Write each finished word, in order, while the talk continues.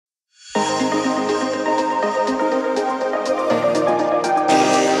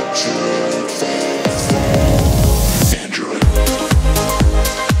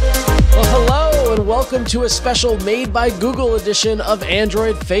welcome to a special Made by Google edition of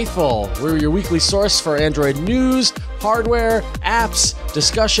Android Faithful. We're your weekly source for Android news, hardware, apps,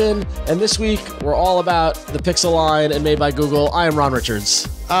 discussion, and this week we're all about the Pixel line and Made by Google. I am Ron Richards.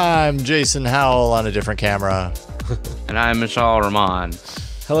 I'm Jason Howell on a different camera. And I'm Mishaal Rahman.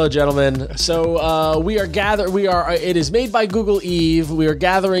 Hello, gentlemen. So it is Made by Google Eve. We are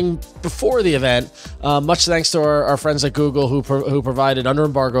gathering before the event. Much thanks to our friends at Google who provided, under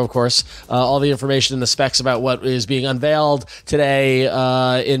embargo, of course, all the information and the specs about what is being unveiled today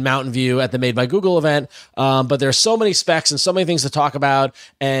in Mountain View at the Made by Google event. But there's so many specs and so many things to talk about.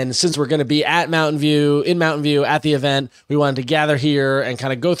 And since we're going to be at Mountain View at the event, we wanted to gather here and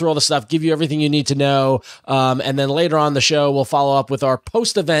kind of go through all the stuff, give you everything you need to know. And then later on the show, we'll follow up with our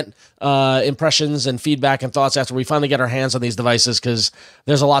post-event impressions and feedback and thoughts after we finally get our hands on these devices, because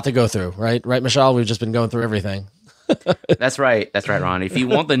there's a lot to go through, right, Mishaal? We've just been going through everything. That's right, Ron. If you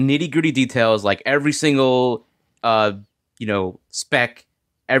want the nitty-gritty details, like every single spec,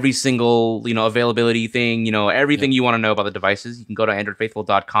 every single availability thing, everything you want to know about the devices, you can go to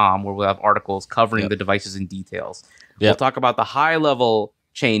androidfaithful.com, where we'll have articles covering the devices in details. We'll talk about the high-level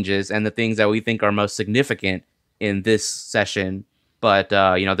changes and the things that we think are most significant in this session. But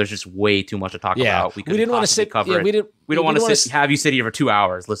there's just way too much to talk about. We didn't want to sit. We don't want to have you sit here for 2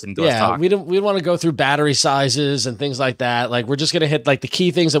 hours listening to us talk. We don't want to go through battery sizes and things like that. Like, we're just gonna hit like the key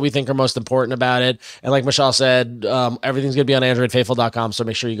things that we think are most important about it. And like Mishaal said, everything's gonna be on androidfaithful.com. So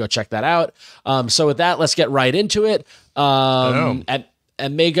make sure you go check that out. So with that, let's get right into it.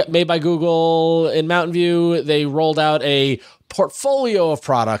 At Made by Google in Mountain View, they rolled out a portfolio of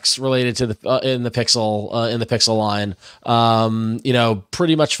products related to the Pixel line.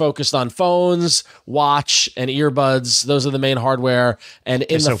 Pretty much focused on phones, watch, and earbuds. Those are the main hardware. And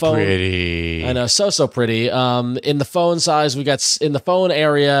in the phone, pretty. I know, so pretty. In the phone size, in the phone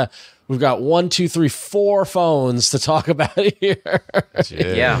area, we've got 1, 2, 3, 4 phones to talk about here.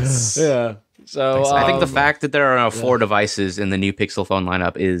 Yes. Yeah. So I think the fact that there are 4 devices in the new Pixel phone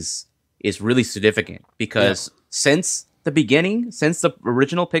lineup is really significant, because since the beginning, since the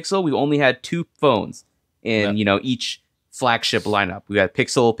original Pixel, we've only had 2 phones in each flagship lineup. We had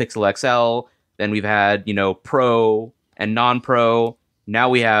Pixel, Pixel XL, then we've had Pro and non-Pro. Now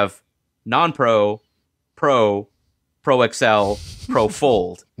we have non-Pro, Pro, Pro XL, Pro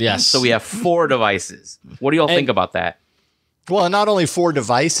Fold. Yes. So we have 4 devices. What do y'all think about that? Well, not only 4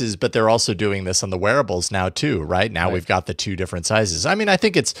 devices, but they're also doing this on the wearables now too, right? Now we've got the 2 different sizes. I mean, I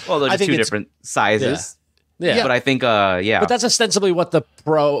think it's... Well, there's 2 different sizes. Yeah. But I think, But that's ostensibly what the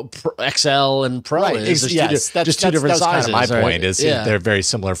Pro XL and Pro is. Yes, just two different sizes. Kind of my point is they're very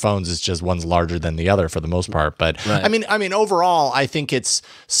similar phones. It's just one's larger than the other for the most part. But I mean, overall, I think it's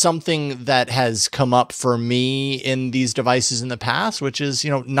something that has come up for me in these devices in the past, which is,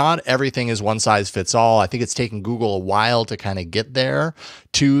 not everything is one size fits all. I think it's taken Google a while to kind of get there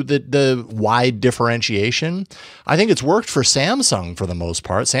to the wide differentiation. I think it's worked for Samsung for the most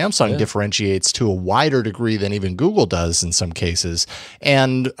part. Samsung differentiates to a wider degree than even Google does in some cases.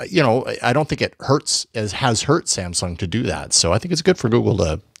 And, I don't think it has hurt Samsung to do that. So I think it's good for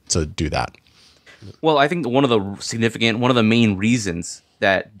Google to do that. Well, I think one of the main reasons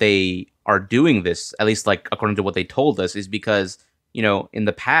that they are doing this, at least like according to what they told us, is because, in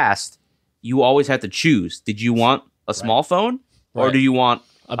the past, you always had to choose. Did you want a small phone or do you want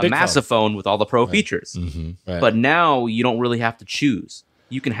a massive phone with all the Pro features? Mm-hmm. But now you don't really have to choose.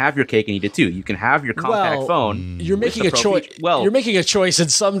 You can have your cake and eat it too. You can have your compact phone. You're making a choice. You're making a choice in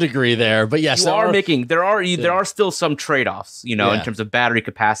some degree there, but yes, there are still some trade-offs, in terms of battery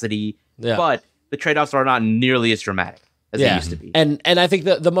capacity, but the trade-offs are not nearly as dramatic as they used to be. And I think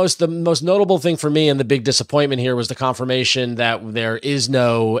the most notable thing for me and the big disappointment here was the confirmation that there is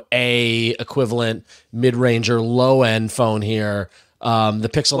no equivalent mid-range or low-end phone here. The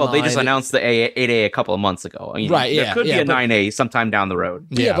Pixel 9. Well, they just announced the 8A a couple of months ago. There could be a 9A sometime down the road.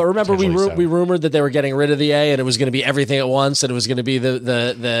 Yeah, but remember we rumored that they were getting rid of the A and it was going to be everything at once, and it was going to be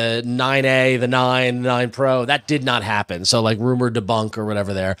the 9A, the 9 Pro. That did not happen. So like rumored debunk or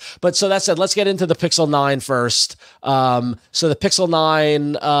whatever there. But so that said, let's get into the Pixel 9 first. So the Pixel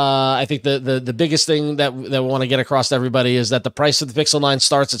 9, I think the biggest thing that we want to get across to everybody is that the price of the Pixel 9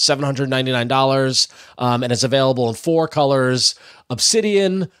 starts at $799, and it's available in 4 colors: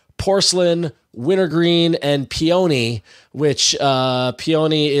 Obsidian, Porcelain, Wintergreen, and Peony, which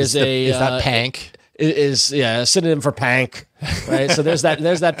Peony is that Pank? Is a synonym for Pank, right? So there's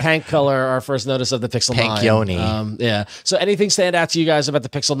that Pank color, our first notice of the Pixel 9. Pankioni. So anything stand out to you guys about the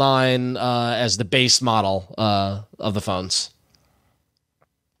Pixel 9 as the base model of the phones?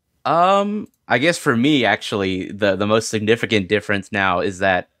 I guess for me, actually, the most significant difference now is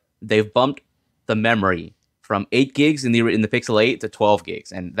that they've bumped the memory from 8 gigs in the Pixel 8 to 12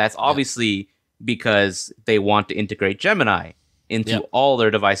 gigs. And that's obviously because they want to integrate Gemini into all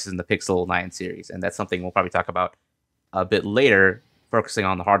their devices in the Pixel 9 series. And that's something we'll probably talk about a bit later, focusing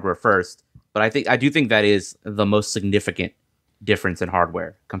on the hardware first. But I do think that is the most significant difference in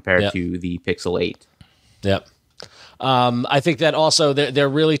hardware compared to the Pixel 8. Yep. I think that also they're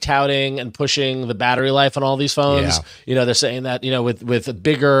really touting and pushing the battery life on all these phones. Yeah. They're saying that, with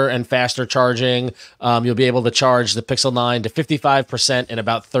bigger and faster charging, you'll be able to charge the Pixel 9 to 55% in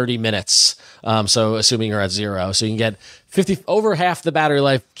about 30 minutes. So assuming you're at 0, so you can get over half the battery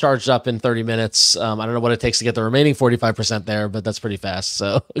life charged up in 30 minutes. I don't know what it takes to get the remaining 45% there, but that's pretty fast.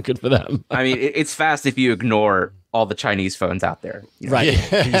 So good for them. I mean, it's fast if you ignore all the Chinese phones out there. Right.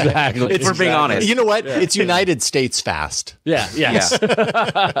 Exactly. If we're being honest. You know what? Yeah. It's United States fast. Yeah. Yes.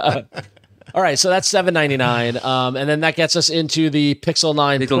 Yeah. All right. So that's $799. And then that gets us into the Pixel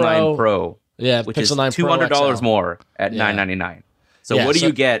 9 Pro. 9 Pro. Yeah. Which Pixel is 9 Pro $200 XL. more at $999. So what do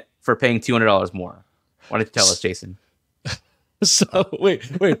you get for paying $200 more? Why don't you tell us, Jason? So wait,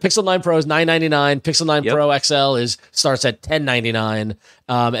 Pixel 9 Pro is $999. Pixel 9 Pro XL starts at $1099.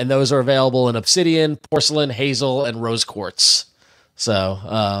 And those are available in obsidian, porcelain, hazel, and rose quartz.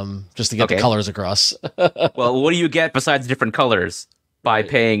 So just to get the colors across. Well, what do you get besides different colors by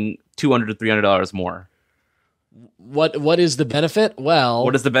paying $200 to $300 more? What is the benefit? Well,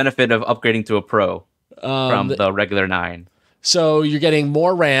 what is the benefit of upgrading to a Pro from the regular 9? So you're getting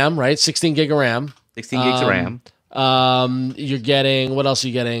more RAM, right? 16 gig of RAM. 16 gigs of RAM. You're getting, what else are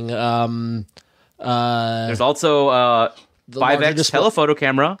you getting? There's also 5x telephoto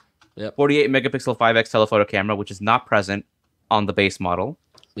camera, 48 megapixel 5x telephoto camera, which is not present on the base model.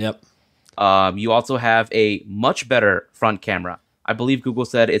 Yep. You also have a much better front camera. I believe Google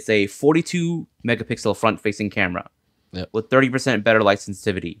said it's a 42 megapixel front facing camera with 30% better light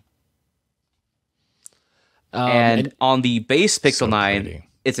sensitivity. And on the base Pixel 9,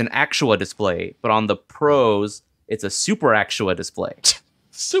 it's an Actua display, but on the Pros, it's a Super Actua display.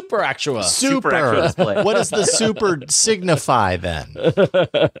 Super Actua. Super Actua display. What does the super signify then?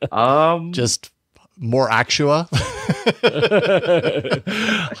 Just more Actua?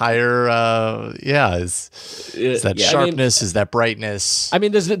 Higher, is that sharpness? Is that brightness? I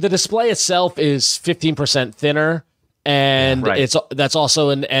mean, the display itself is 15% thinner. And that also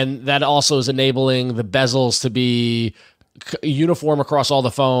is enabling the bezels to be uniform across all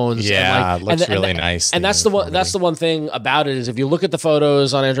the phones. Yeah, it looks really nice. And that's the one thing about it is if you look at the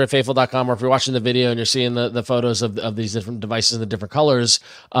photos on AndroidFaithful.com or if you're watching the video and you're seeing the photos of these different devices in the different colors,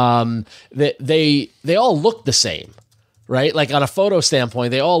 they all look the same. Right? Like on a photo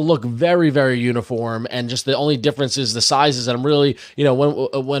standpoint, they all look very, very uniform. And just the only difference is the sizes. And I'm really,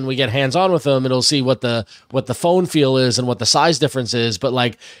 when we get hands on with them, it'll see what the phone feel is and what the size difference is. But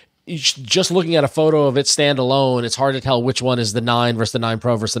like just looking at a photo of it standalone, it's hard to tell which one is the 9 versus the 9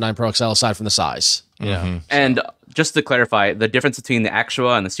 Pro versus the 9 Pro XL aside from the size. Yeah. And just to clarify, the difference between the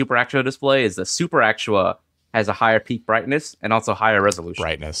Actua and the Super Actua display is the Super Actua has a higher peak brightness and also higher resolution.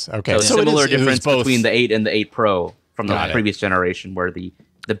 Brightness. Okay. So similar difference between the 8 and the 8 Pro. From the previous generation, where the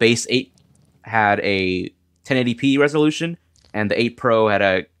base 8 had a 1080p resolution and the 8 Pro had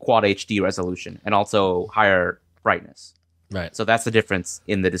a Quad HD resolution and also higher brightness. Right. So that's the difference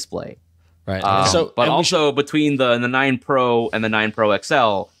in the display. Right. Between the 9 Pro and the 9 Pro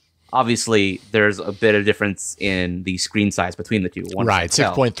XL, obviously there's a bit of difference in the screen size between the two.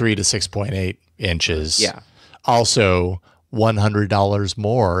 6.3 to 6.8 inches. Yeah. Also, $100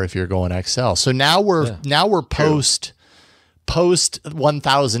 more if you're going XL. So now we're post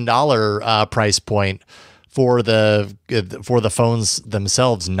 $1,000 price point for the phones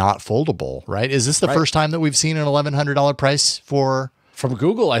themselves, not foldable, right? Is this the first time that we've seen an $1,100 price from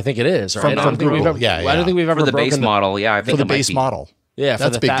Google? I think it is. Right? From Google. I don't think we've ever for the base model. Yeah, I think for the base model. Yeah,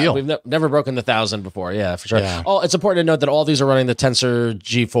 that's a big deal. We've never broken the 1,000 before. Yeah, for sure. Yeah. Oh, it's important to note that all these are running the Tensor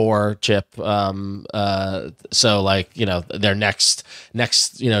G4 chip. So their next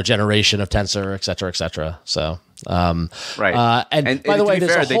generation of Tensor, et cetera, et cetera. So right. And by the way,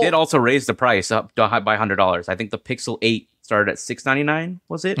 they did also raise the price up by $100. I think the Pixel 8 started at $699.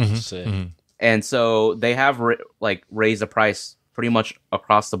 Was it? Mm-hmm. And so they have raised the price pretty much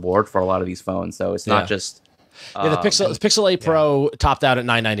across the board for a lot of these phones. So it's not just. The Pixel 8 Pro topped out at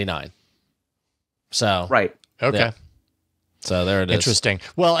 $999. So right, okay. Yeah. So there it is. Interesting.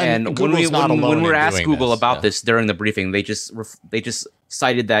 Well, and when we were asked Google about this during the briefing, they just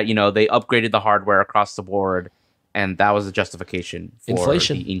cited that they upgraded the hardware across the board, and that was the justification for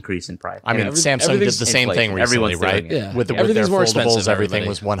Inflation. the increase in price. I mean, Samsung did the same thing recently, right? Yeah. With their more foldables, expensive, everything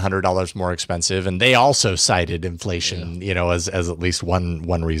was $100 more expensive, and they also cited inflation, as at least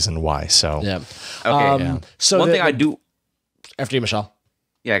one reason why. So yeah. Okay. So one thing I do after you, Mishaal.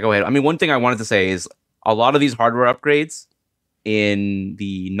 Yeah, go ahead. I mean, one thing I wanted to say is a lot of these hardware upgrades in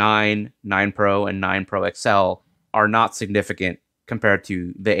the 9, 9 Pro, and 9 Pro XL are not significant compared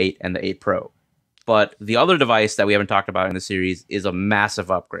to the 8 and the 8 Pro. But the other device that we haven't talked about in the series is a massive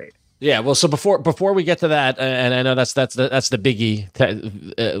upgrade. Yeah, well, so before we get to that, and I know that's the biggie,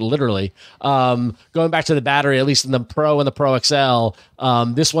 literally. Going back to the battery, at least in the Pro and the Pro XL,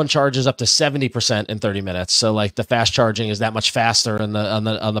 this one charges up to 70% in 30 minutes. So like the fast charging is that much faster on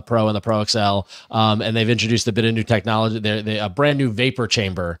the Pro and the Pro XL. And they've introduced a bit of new technology. They a brand new vapor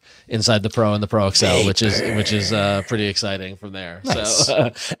chamber inside the Pro and the Pro XL, which is pretty exciting from there. Nice.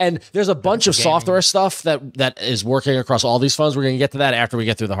 So and there's a bunch of software stuff that is working across all these phones. We're going to get to that after we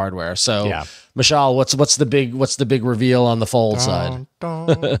get through the hardware. So, Mishaal, what's the big reveal on the Fold side?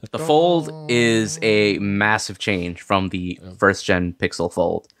 The Fold is a massive change from the first gen Pixel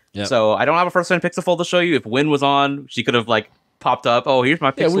Fold. Yep. So I don't have a first gen Pixel Fold to show you. If Huyen was on, she could have popped up. Oh, here's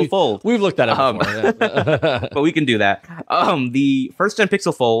my Pixel Fold. We've looked at it before, but we can do that. The first gen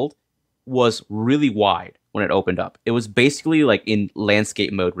Pixel Fold was really wide when it opened up. It was basically in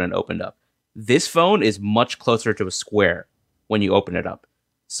landscape mode when it opened up. This phone is much closer to a square when you open it up.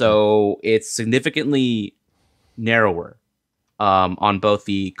 So it's significantly narrower on both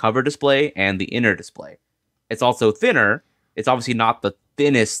the cover display and the inner display. It's also thinner. It's obviously not the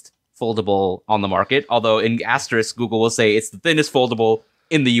thinnest foldable on the market, although in asterisk, Google will say it's the thinnest foldable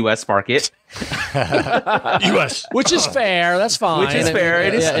in the U.S. market. U.S. Which is fair. That's fine. Which is fair.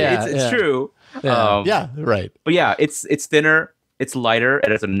 It's true. Yeah, right. But yeah, it's thinner, it's lighter,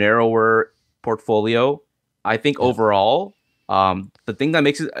 and it's a narrower portfolio. I think overall... the thing that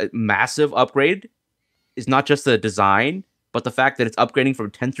makes it a massive upgrade is not just the design, but the fact that it's upgrading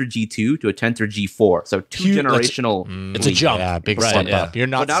from Tensor G2 to a Tensor G4. So generational. It's a jump. Yeah, big step up. You're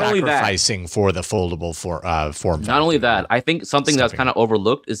not sacrificing for the foldable form factor. Not only that, I think something that's kind of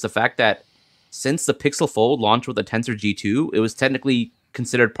overlooked is the fact that since the Pixel Fold launched with the Tensor G2, it was technically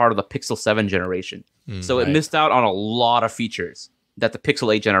considered part of the Pixel 7 generation. So it missed out on a lot of features that the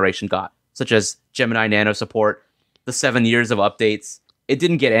Pixel 8 generation got, such as Gemini Nano support, the 7 years of updates. It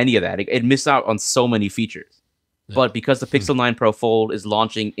didn't get any of that. It missed out on so many features. But because the Pixel 9 Pro Fold is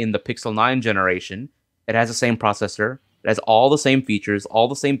launching in the Pixel 9 generation, it has the same processor, it has all the same features, all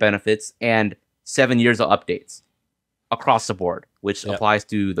the same benefits, and 7 years of updates across the board, which applies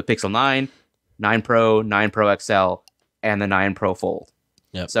to the Pixel 9, 9 Pro, 9 Pro XL, and the 9 Pro Fold.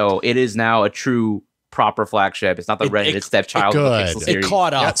 So it is now a true proper flagship. It's not the redheaded stepchild of the Pixel series. It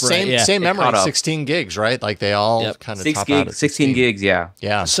caught up. Same memory, 16 gigs, right? Like they all kind of top out at 16 gigs,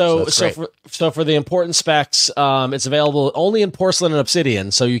 yeah. So for the important specs, it's available only in porcelain and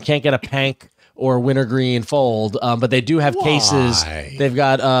obsidian, so you can't get a Pank or wintergreen Fold, but they do have cases. They've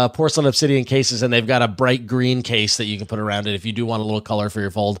got porcelain obsidian cases, and they've got a bright green case that you can put around it if you do want a little color for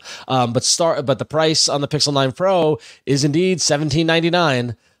your Fold. But the price on the Pixel 9 Pro is indeed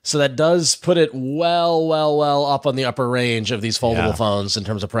 $1799. So that does put it well up on the upper range of these foldable phones in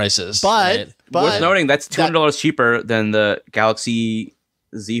terms of prices. But worth noting, that's $200 cheaper than the Galaxy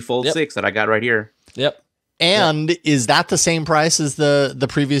Z Fold 6 that I got right here. And is that the same price as the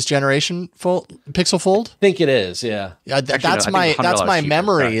previous generation Pixel Fold? I think it is, yeah. That's my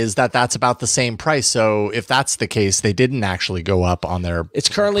memory is that's about the same price. So if that's the case, they didn't actually go up on their. It's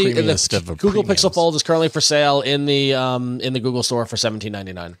currently Google Pixel Fold is currently for sale in the Google Store for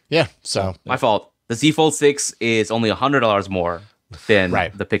 $17.99. Yeah, so my fault. The Z Fold 6 is only $100 more than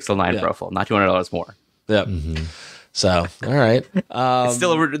the Pixel 9 Pro Fold, not $200 more. Yep. So, all right.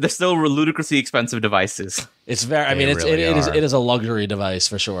 They're still ludicrously expensive devices. It's very. I mean, it is a luxury device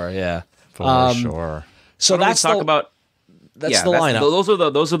for sure. Yeah, for sure. So that's the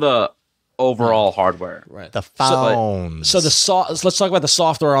lineup. Those are the overall hardware. Right. The phones. Let's talk about the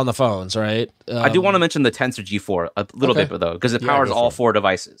software on the phones. Right. I do want to mention the Tensor G4 a little bit though, because it powers all 4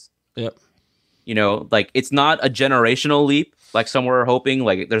 devices. Yep. It's not a generational leap like some were hoping.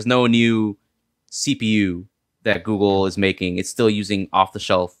 Like, there's no new CPU that Google is making. It's still using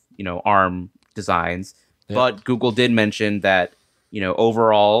off-the-shelf, ARM designs. Yep. But Google did mention that,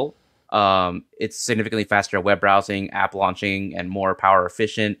 overall, it's significantly faster web browsing, app launching, and more power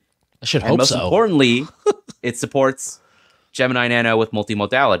efficient. I should hope so. Most importantly, it supports Gemini Nano with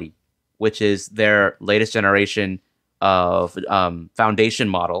multimodality, which is their latest generation of foundation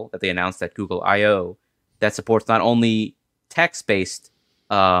model that they announced at Google I/O that supports not only text-based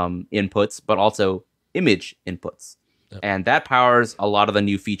inputs, but also image inputs. And that powers a lot of the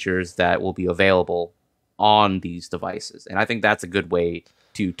new features that will be available on these devices. And I think that's a good way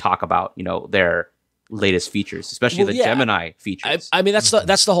to talk about, their latest features, especially Gemini features. I mean, that's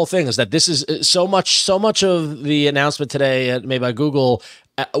the whole thing, is that this is so much of the announcement today made by Google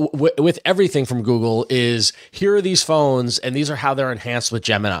with everything from Google is, here are these phones and these are how they're enhanced with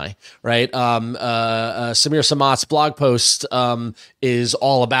Gemini, right? Samir Samat's blog post is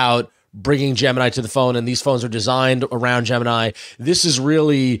all about bringing Gemini to the phone, and these phones are designed around Gemini. This is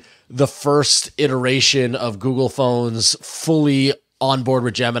really the first iteration of Google phones fully on board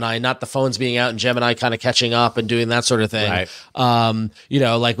with Gemini, not the phones being out and Gemini kind of catching up and doing that sort of thing. Right.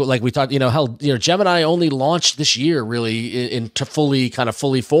 Like we talked, Gemini only launched this year, really into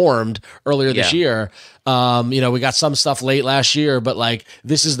fully formed earlier this year. We got some stuff late last year, but like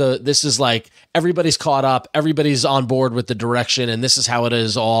this is like everybody's caught up, everybody's on board with the direction, and this is how it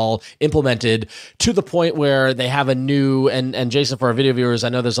is all implemented, to the point where they have a new, and Jason, for our video viewers, I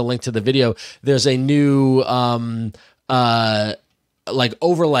know there's a link to the video, there's a new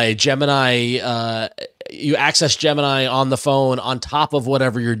overlay Gemini. You access Gemini on the phone on top of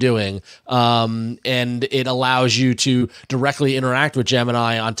whatever you're doing, and it allows you to directly interact with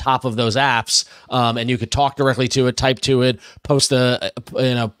Gemini on top of those apps. And you could talk directly to it, type to it, post take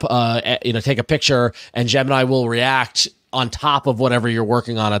a picture, and Gemini will react on top of whatever you're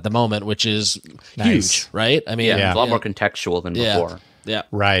working on at the moment, which is huge, right? I mean, it's a lot more contextual than before. Yeah.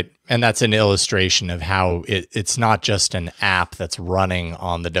 Right. And that's an illustration of how it's not just an app that's running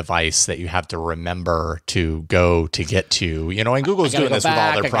on the device that you have to remember to go to get to, and Google's doing this with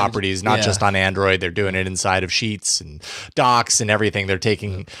all their properties, not just on Android. They're doing it inside of Sheets and Docs and everything. They're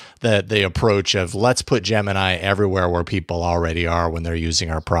taking the approach of, let's put Gemini everywhere where people already are when they're using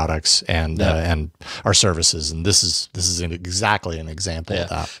our products and our services. And this is exactly an example of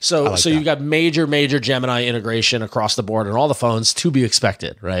that. So you've got major Gemini integration across the board on all the phones, to be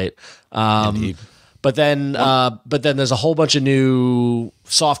expected, right? But then there's a whole bunch of new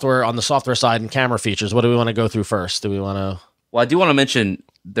software on the software side and camera features. What do we want to go through first? Well, I do want to mention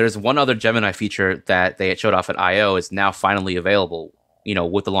there's one other Gemini feature that they had showed off at I/O is now finally available,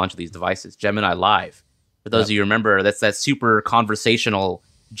 with the launch of these devices. Gemini Live. For those of you who remember, that's that super conversational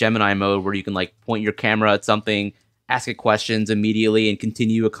Gemini mode where you can like point your camera at something, ask it questions immediately, and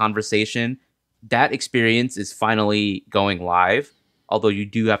continue a conversation. That experience is finally going live. Although you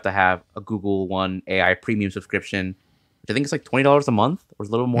do have to have a Google One AI premium subscription, which I think is like $20 a month or a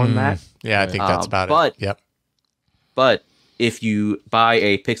little more than that. Yeah, I think that's about it. Yep. But if you buy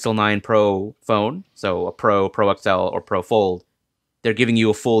a Pixel 9 Pro phone, so a Pro, Pro XL, or Pro Fold, they're giving you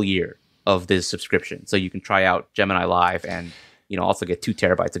a full year of this subscription. So you can try out Gemini Live and also get 2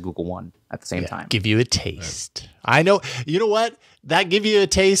 terabytes of Google One at the same time. Give you a taste. I know. You know what? That give you a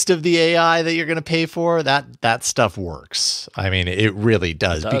taste of the AI that you're going to pay for. That stuff works. I mean, it really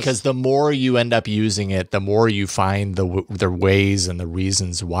does. Because the more you end up using it, the more you find the ways and the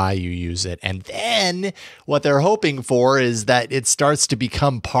reasons why you use it. And then what they're hoping for is that it starts to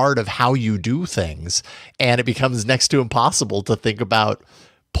become part of how you do things. And it becomes next to impossible to think about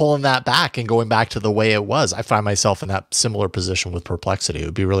pulling that back and going back to the way it was. I find myself in that similar position with Perplexity. It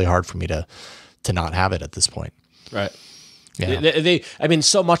would be really hard for me to not have it at this point. Right. Yeah. I mean,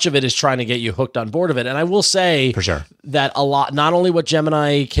 so much of it is trying to get you hooked on board of it. And I will say for sure that a lot, not only what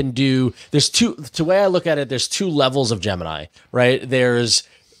Gemini can do, the way I look at it, there's 2 levels of Gemini, right? There's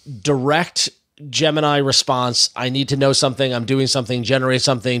direct Gemini response. I need to know something. I'm doing something, generate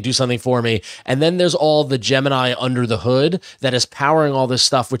something, do something for me. And then there's all the Gemini under the hood that is powering all this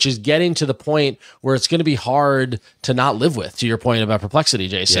stuff, which is getting to the point where it's going to be hard to not live with, to your point about Perplexity,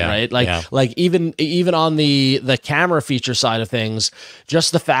 Jason, right? Like even on the camera feature side of things,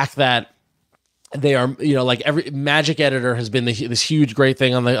 just the fact that they are, like every Magic Editor has been this huge great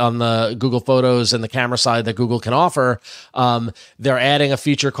thing on the Google Photos and the camera side that Google can offer. They're adding a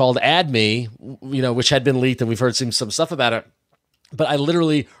feature called Add Me, which had been leaked and we've heard some stuff about it. But I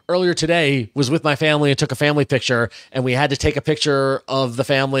literally earlier today was with my family and took a family picture, and we had to take a picture of the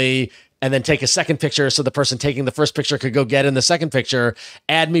family and then take a second picture so the person taking the first picture could go get in the second picture.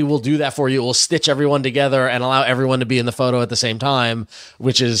 Add Me will do that for you. It will stitch everyone together and allow everyone to be in the photo at the same time,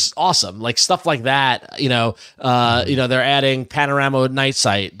 which is awesome. Like stuff like that, they're adding panorama night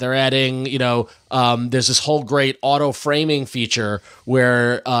sight. They're adding, there's this whole great auto framing feature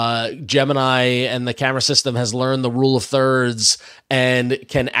where Gemini and the camera system has learned the rule of thirds and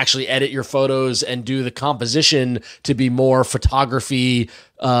can actually edit your photos and do the composition to be more photography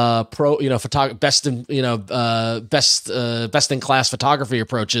best in class photography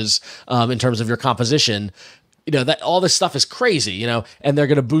approaches in terms of your composition. that all this stuff is crazy, and they're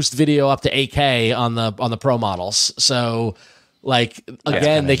going to boost video up to 8K on the Pro models. So like,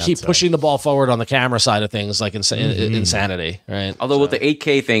 again, they keep pushing the ball forward on the camera side of things, like insanity, right? Although with the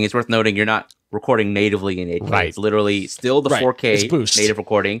 8K thing, it's worth noting you're not recording natively in 8K. Right. It's literally still the 4K native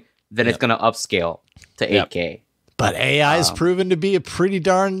recording. Then it's going to upscale to 8K. But AI has proven to be a pretty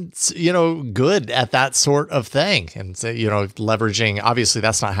darn, good at that sort of thing. And, leveraging, obviously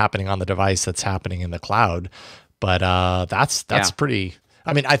that's not happening on the device, that's happening in the cloud. But that's pretty,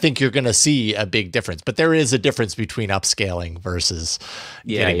 I think you're going to see a big difference. But there is a difference between upscaling versus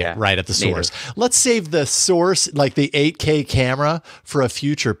getting it right at the source. Let's save the source, like the 8K camera, for a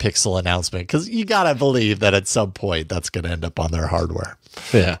future Pixel announcement. Because you got to believe that at some point that's going to end up on their hardware.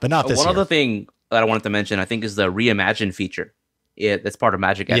 Yeah, but not this year. One other thing that I wanted to mention, I think, is the reimagine feature. That's part of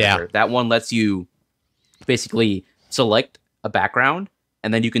Magic Editor. That one lets you basically select a background,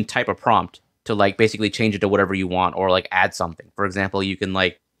 and then you can type a prompt to like basically change it to whatever you want, or like add something. For example, you can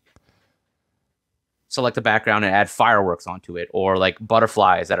like select the background and add fireworks onto it, or like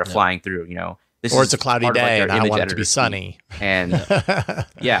butterflies that are flying through. This or it's a cloudy day and I want it to be sunny. And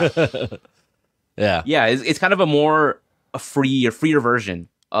it's kind of a freer version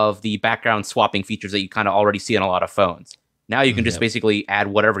of the background swapping features that you kind of already see on a lot of phones. Now you can just basically add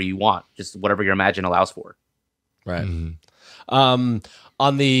whatever you want, just whatever your Imagine allows for. Right.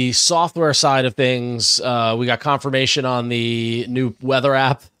 On the software side of things, we got confirmation on the new weather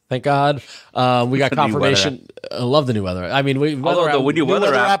app. Thank God. We got confirmation. I love the new weather. I mean, the new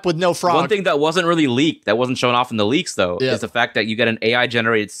weather app with no frog. One thing that wasn't really leaked, that wasn't shown off in the leaks, though, is the fact that you get an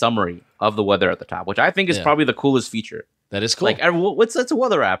AI-generated summary of the weather at the top, which I think is probably the coolest feature. That is cool. Like, that's a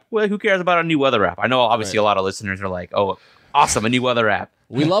weather app. Well, who cares about a new weather app? I know, obviously, a lot of listeners are like, "Oh, awesome, a new weather app."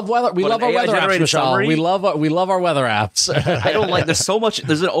 We love weather. We love our weather apps, Mishaal. We love our weather apps. I don't like. There's so much.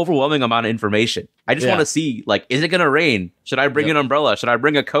 There's an overwhelming amount of information. I just want to see, like, is it going to rain? Should I bring an umbrella? Should I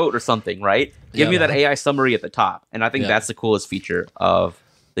bring a coat or something? Right? Give me that AI summary at the top, and I think that's the coolest feature of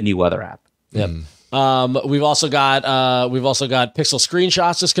the new weather app. Yep. We've also got Pixel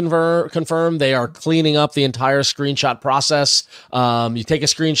screenshots just confirmed. They are cleaning up the entire screenshot process. You take a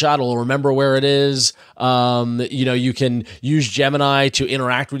screenshot, it'll remember where it is. You can use Gemini to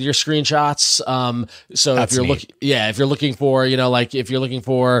interact with your screenshots. So that's if you're looking for,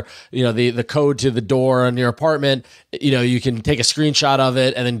 the code to the door in your apartment, you can take a screenshot of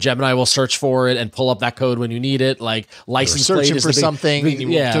it, and then Gemini will search for it and pull up that code when you need it. Like license plate searching for something,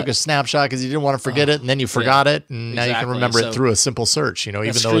 and you took a snapshot because you didn't want to forget it, and then you forgot it, and now you can remember it through a simple search. Even though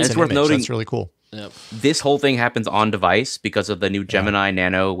it's an image. Noting, that's really cool. Yep. This whole thing happens on device because of the new Gemini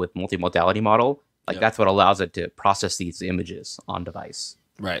Nano with multimodality model. Like that's what allows it to process these images on device.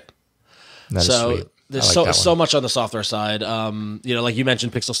 Right. That is sweet. There's so much on the software side. Like you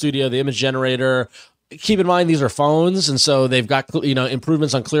mentioned, Pixel Studio, the image generator. Keep in mind these are phones, and so they've got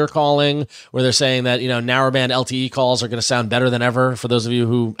improvements on clear calling, where they're saying that narrowband LTE calls are going to sound better than ever for those of you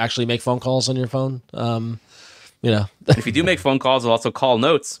who actually make phone calls on your phone. If you do make phone calls, it'll also call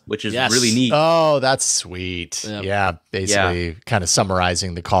notes, which is really neat. Oh, that's sweet. Yep. Yeah, basically kind of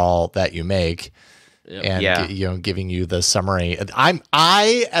summarizing the call that you make. And giving you the summary.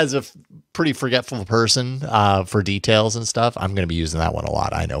 I as a pretty forgetful person for details and stuff, I'm going to be using that one a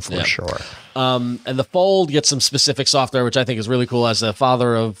lot. I know for sure. And the Fold gets some specific software, which I think is really cool. As a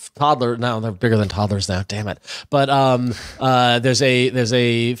father of toddler, now they're bigger than toddlers now. Damn it! But there's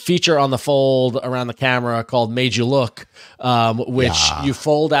a feature on the Fold around the camera called Made You Look, which you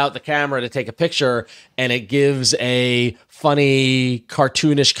fold out the camera to take a picture, and it gives a funny,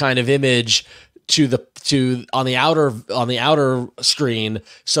 cartoonish kind of image on the outer screen,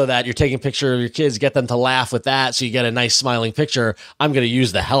 so that you're taking a picture of your kids, get them to laugh with that, so you get a nice smiling picture. I'm going to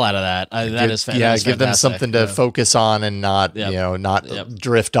use the hell out of that. That is fantastic. Give them something to focus on and not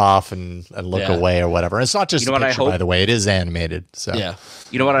drift off and look away or whatever. And it's not just a picture, by the way. It is animated. So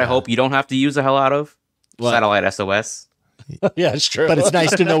you know what I hope you don't have to use the hell out of? What? Satellite SOS. Yeah, it's true. But it's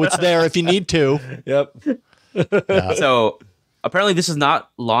nice to know it's there if you need to. Yep. So apparently this is not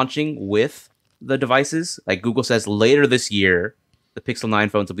launching with the devices. Like Google says, later this year, the Pixel 9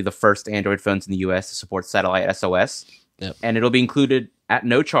 phones will be the first Android phones in the US to support satellite SOS. Yep. And it'll be included at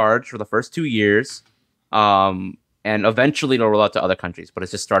no charge for the first 2 years. And eventually it'll roll out to other countries, but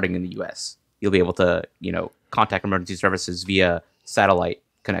it's just starting in the US. You'll be able to, contact emergency services via satellite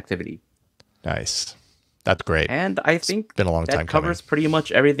connectivity. Nice. That's great. And I think it's been a long time covers pretty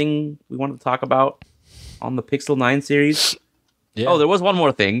much everything we wanted to talk about on the Pixel 9 series. Yeah. Oh, there was one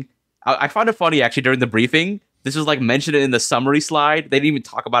more thing. I found it funny, actually, during the briefing. This was like mentioned in the summary slide. They didn't even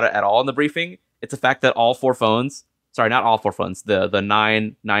talk about it at all in the briefing. It's the fact that all four phones, sorry, not all four phones, the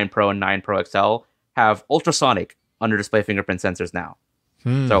 9, 9 Pro, and 9 Pro XL have ultrasonic under display fingerprint sensors now.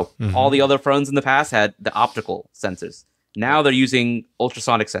 So all the other phones in the past had the optical sensors. Now they're using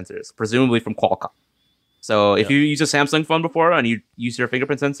ultrasonic sensors, presumably from Qualcomm. So if you use a Samsung phone before and you use your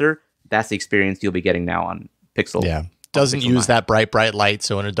fingerprint sensor, that's the experience you'll be getting now on Pixel. Yeah. Doesn't use that bright light.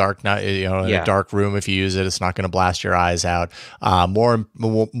 So in a dark night, in Yeah. a dark room, if you use it, it's not going to blast your eyes out.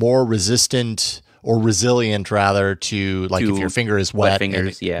 More resistant or resilient rather to like if your finger is wet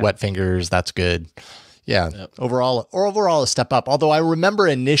fingers, wet fingers, that's good. Yeah. Overall a step up. Although I remember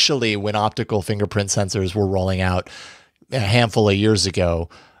initially when optical fingerprint sensors were rolling out a handful of years ago,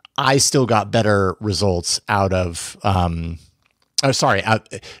 I still got better results out of the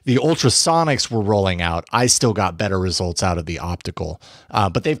ultrasonics were rolling out. I still got better results out of the optical,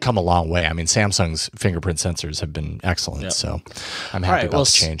 but they've come a long way. I mean, Samsung's fingerprint sensors have been excellent, so I'm happy about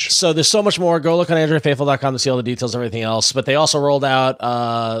the change. So there's so much more. Go look on AndroidFaithful.com to see all the details, everything else. But they also rolled out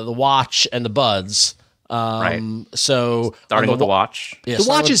the watch and the buds. So starting with the watch. Yeah, the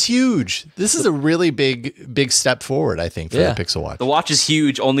watch is huge. This is a really big step forward, I think, for the Pixel Watch. The watch is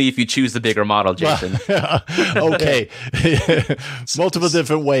huge only if you choose the bigger model, Jason. Okay. Multiple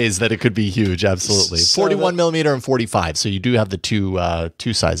different ways that it could be huge, absolutely. 41 millimeter and 45. So you do have the two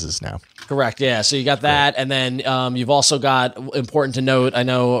sizes now. Correct. Yeah. So you got that, and then you've also got, important to note, I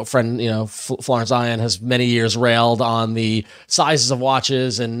know a friend, Florence Ion has many years railed on the sizes of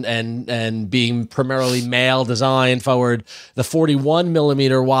watches and being primarily male design forward. The 41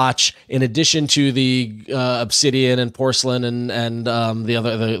 millimeter watch, in addition to the obsidian and porcelain and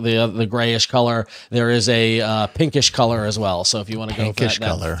the grayish color, there is a pinkish color as well. So if you want to go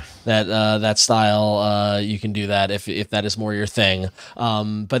for that style, you can do that if that is more your thing.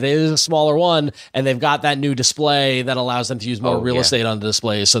 But it is a smaller one, and they've got that new display that allows them to use more real estate on the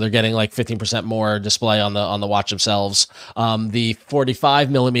displays. So they're getting like 15% more display on the watch themselves. The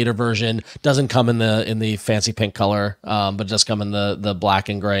 45 millimeter version doesn't come in the fancy pink color, but does come in the black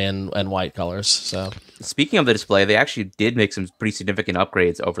and gray and white colors. So speaking of the display, they actually did make some pretty significant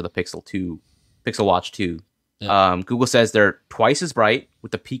upgrades over the Pixel Watch 2. Google says they're twice as bright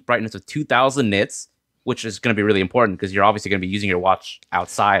with the peak brightness of 2,000 nits, which is going to be really important because you're obviously going to be using your watch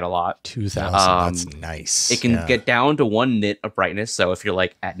outside a lot. 2,000, that's nice. It can get down to 1 nit of brightness. So if you're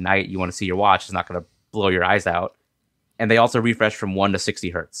like at night, you want to see your watch, it's not going to blow your eyes out. And they also refresh from 1 to 60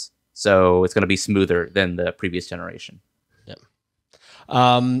 hertz. So it's going to be smoother than the previous generation. Yep.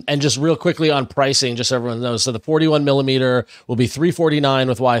 And just real quickly on pricing, just so everyone knows. So the 41 millimeter will be $349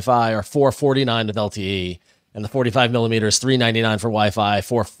 with Wi-Fi or $449 with LTE. And the 45 millimeter is $399 for Wi-Fi,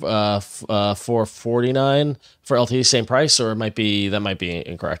 $449 for LTE, same price, or that might be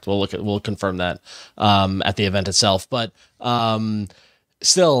incorrect. We'll confirm that at the event itself. But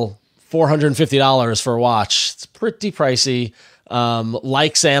still, $450 for a watch. It's pretty pricey.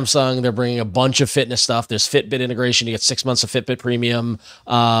 Like Samsung, they're bringing a bunch of fitness stuff. There's Fitbit integration. You get 6 months of Fitbit Premium.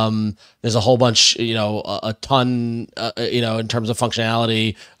 There's a whole bunch, a ton, in terms of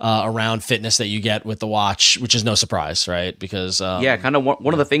functionality around fitness that you get with the watch, which is no surprise, right? Because kind of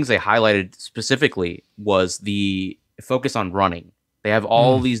one of the things they highlighted specifically was the focus on running. They have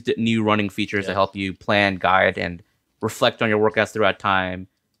all these new running features that help you plan, guide, and reflect on your workouts throughout time.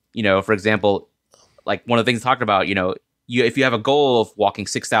 For example, like one of the things talked about, if you have a goal of walking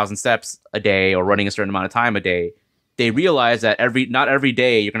 6,000 steps a day or running a certain amount of time a day, they realize that not every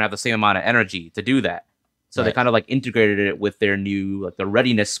day you're gonna have the same amount of energy to do that. So they kind of like integrated it with their new the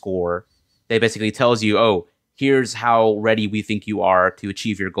readiness score. They basically tells you, oh, here's how ready we think you are to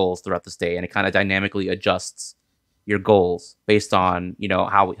achieve your goals throughout this day, and it kind of dynamically adjusts your goals based on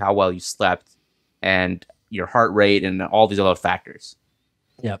how well you slept and your heart rate and all these other factors.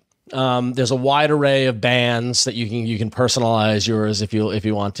 Yep. There's a wide array of bands that you can personalize yours if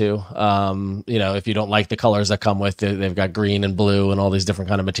you want to. If you don't like the colors that come with it, they've got green and blue and all these different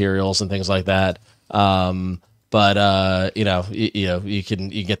kind of materials and things like that. You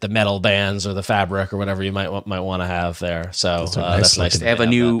get the metal bands or the fabric or whatever you might want to have there. So that's nice. They have a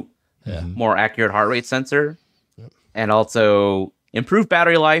new, more accurate heart rate sensor, and also improved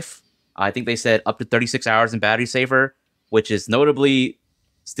battery life. I think they said up to 36 hours in battery saver, which is notably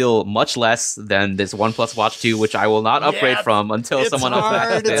still much less than this OnePlus Watch 2, which I will not upgrade from until someone else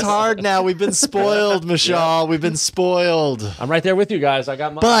matches this. It's hard now. We've been spoiled, Mishaal. We've been spoiled. I'm right there with you guys. I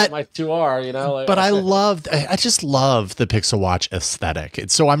got my 2R, But I just love the Pixel Watch aesthetic.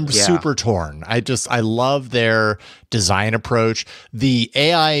 I'm super torn. I love their design approach. The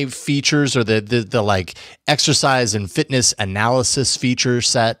AI features or the like exercise and fitness analysis feature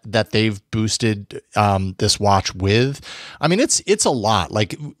set that they've boosted this watch with. I mean, it's a lot.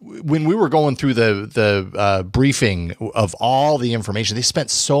 Like when we were going through the briefing of all the information, they spent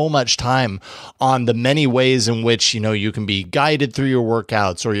so much time on the many ways in which, you can be guided through your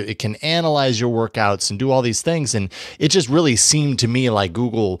workouts, or it can analyze your workouts and do all these things. And it just really seemed to me like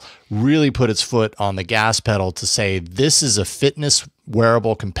Google really put its foot on the gas pedal to say, this is a fitness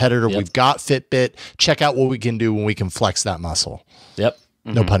wearable competitor. Yep. We've got Fitbit. Check out what we can do when we can flex that muscle. Yep.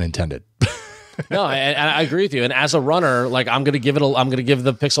 No pun intended. No, I agree with you. And as a runner, like I'm going to give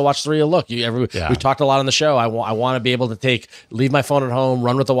the Pixel Watch 3 a look. We've talked a lot on the show. I want to be able to leave my phone at home,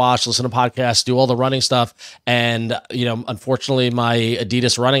 run with the watch, listen to podcasts, do all the running stuff. And, unfortunately my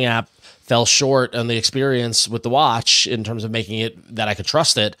Adidas running app fell short on the experience with the watch in terms of making it that I could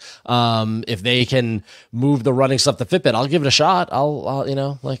trust it. If they can move the running stuff to Fitbit, I'll give it a shot.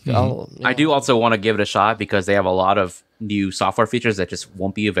 I do also want to give it a shot because they have a lot of new software features that just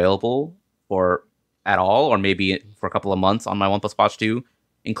won't be available at all, or maybe for a couple of months on my OnePlus Watch 2,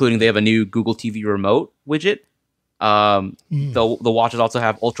 including they have a new Google TV remote widget. The watches also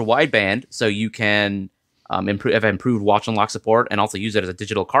have ultra wideband, so you can have improved watch unlock support and also use it as a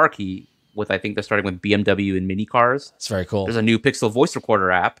digital car key. I think they're starting with BMW and mini cars. It's very cool. There's a new Pixel voice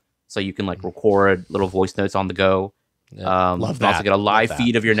recorder app, so you can record little voice notes on the go. Yeah, love you can that. also get a live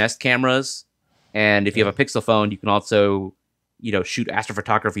feed of your Nest cameras, and if you have a Pixel phone, you can also shoot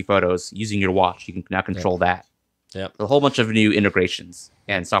astrophotography photos using your watch. You can now control that. Yeah, a whole bunch of new integrations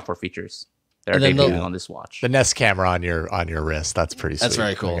and software features that are debuting on this watch. The Nest camera on your wrist. That's pretty sweet. That's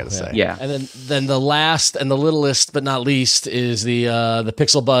very cool. I gotta say. Yeah. And then the last and the littlest but not least is the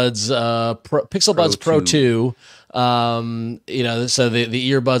Pixel Buds Pixel Buds Pro 2. So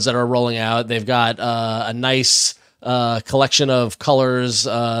the earbuds that are rolling out, they've got a nice collection of colors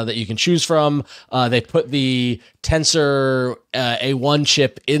that you can choose from. They put the Tensor A1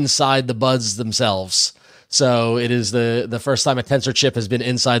 chip inside the buds themselves. So it is the first time a Tensor chip has been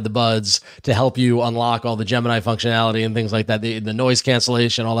inside the buds to help you unlock all the Gemini functionality and things like that. The noise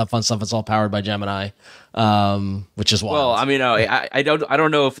cancellation, all that fun stuff. It's all powered by Gemini, which is wild. Well, I mean, I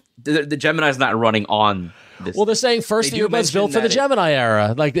don't know if the Gemini is not running on this. Well, they're saying first earbuds built for the Gemini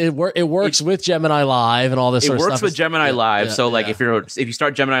era. Like it works with Gemini Live and all this sort of stuff. It works with Gemini Live. So if you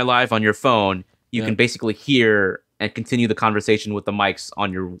start Gemini Live on your phone, you can basically hear and continue the conversation with the mics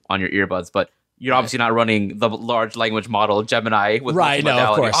on your earbuds, but you're obviously not running the large language model Gemini with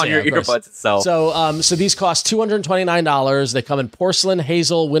of course, on your earbuds itself. So these cost $229. They come in porcelain,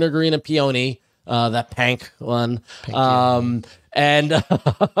 hazel, wintergreen, and peony. That pank one. And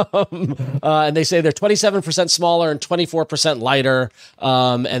they say they're 27% smaller and 24% lighter.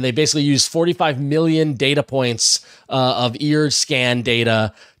 And they basically use 45 million data points of ear scan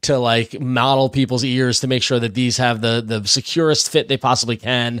data to model people's ears to make sure that these have the securest fit they possibly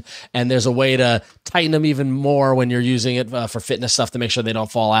can. And there's a way to tighten them even more when you're using it for fitness stuff to make sure they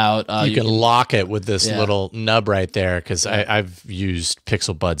don't fall out. You can lock it with this little nub right there, because I've used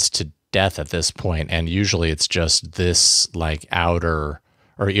Pixel Buds to death at this point, and usually it's just this outer,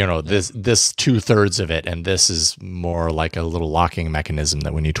 or this 2/3 of it, and this is more like a little locking mechanism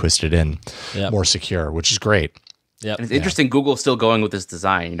that when you twist it in, more secure, which is great. Yeah, it's interesting. Google's still going with this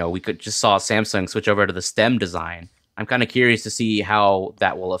design. We just saw Samsung switch over to the stem design. I'm kind of curious to see how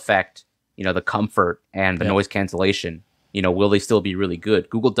that will affect the comfort and the noise cancellation. Will they still be really good?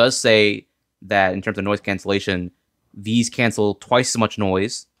 Google does say that in terms of noise cancellation, these cancel twice as much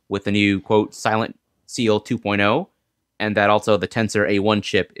noise with the new, quote, Silent Seal 2.0, and that also the Tensor A1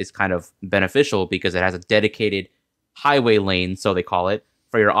 chip is kind of beneficial because it has a dedicated highway lane, so they call it,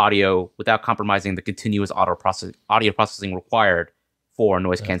 for your audio without compromising the continuous audio processing required for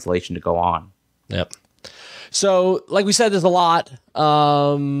noise cancellation to go on. Yep. So, like we said, there's a lot.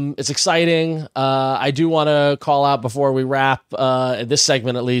 It's exciting. I do want to call out before we wrap this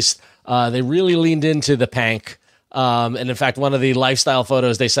segment, at least, they really leaned into the pank. And in fact, one of the lifestyle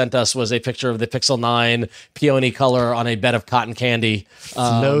photos they sent us was a picture of the Pixel 9 peony color on a bed of cotton candy.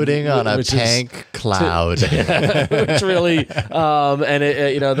 Floating on a pank cloud. Which really,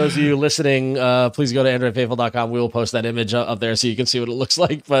 those of you listening, please go to AndroidFaithful.com. We will post that image up there so you can see what it looks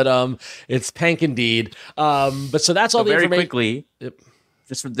like. But it's pank indeed. But so that's all the information. Very quickly,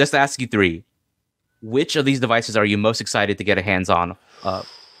 just to ask you three, which of these devices are you most excited to get a hands on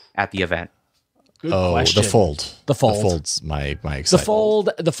at the event? Good question. The Fold. The Fold. The Fold's my excitement. The Fold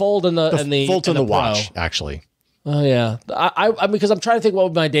and the Fold and the watch, Pro. actually. Oh yeah, I because I'm trying to think what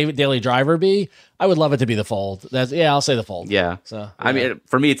would my daily driver be. I would love it to be the Fold. I'll say the Fold. Yeah. So I mean,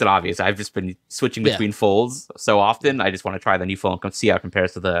 for me, it's an obvious. I've just been switching between Folds so often. I just want to try the new phone and see how it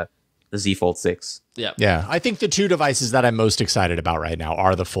compares to the the Z Fold 6. Yeah. I think the two devices that I'm most excited about right now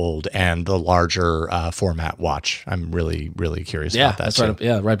are the Fold and the larger format watch. I'm really, really curious about that. That's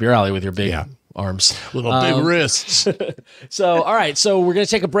right up your alley with your big arms. Little big wrists. So, all right. So we're going to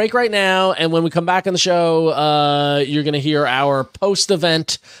take a break right now. And when we come back on the show, you're going to hear our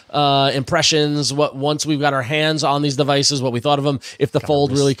post-event impressions, once we've got our hands on these devices, what we thought of them, if the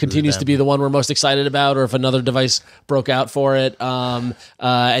Fold really continues to be the one we're most excited about, or if another device broke out for it.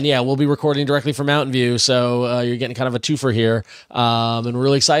 And yeah, we'll be recording directly from Mountain View. So you're getting kind of a twofer here. And we're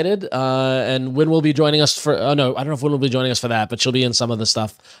really excited. And Wynn will be joining us for, I don't know if Wynn will be joining us for that, but she'll be in some of the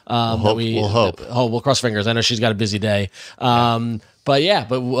stuff we'll hope. We'll cross fingers. I know she's got a busy day. But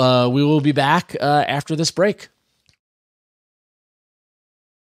we will be back after this break.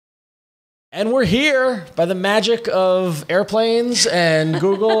 And we're here by the magic of airplanes and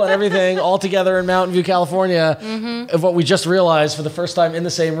Google and everything all together in Mountain View, California. Of what we just realized for the first time in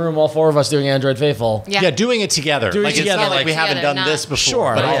the same room, all four of us doing Android Faithful. Yeah, doing it together. It's not like we haven't done this before.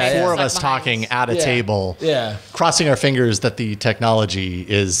 Sure, but all four of us talking at a table, crossing our fingers that the technology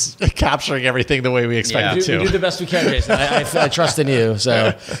is capturing everything the way we expect it to. We do the best we can, Jason. I trust in you.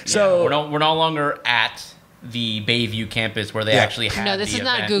 So we're no longer at the Bayview campus where they actually have No, this is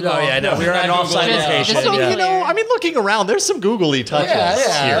event. not Google. Oh, yeah, no, we're at an offsite location. Although, looking around, there's some googly touches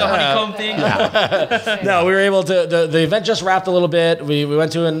here. The honeycomb thing. No, we were able to. The event just wrapped a little bit. We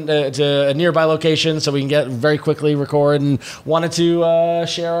went to a nearby location so we can get very quickly record, and wanted to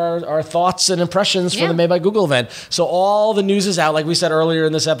share our thoughts and impressions for the Made by Google event. So all the news is out, like we said earlier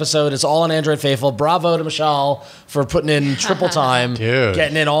in this episode. It's all on Android Faithful. Bravo to Mishaal for putting in triple time,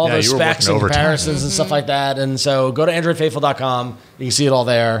 getting in all those specs and comparisons and stuff like that. And so go to AndroidFaithful.com. You can see it all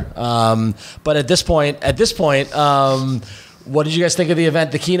there. But at this point, what did you guys think of the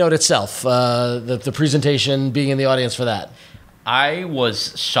event, the keynote itself, the presentation, being in the audience for that? I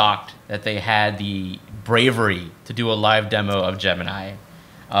was shocked that they had the bravery to do a live demo of Gemini.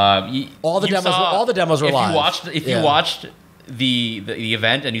 All the demos were live. If you watched the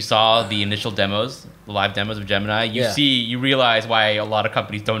event and you saw the initial demos, the live demos of Gemini, you realize why a lot of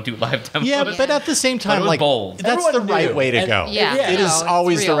companies don't do live demos. Yeah, but at the same time, bold. That's the right way to go. It is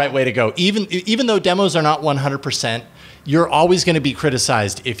always the right way to go. Even though demos are not 100%, you're always going to be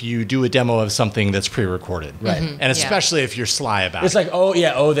criticized if you do a demo of something that's pre-recorded. Right. And especially if you're sly about it. It's like,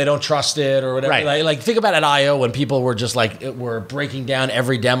 they don't trust it or whatever. Right. Like think about at I.O. when people were just were breaking down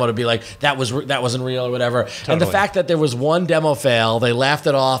every demo to be like, that wasn't real or whatever. Totally. And the fact that there was one demo fail, they laughed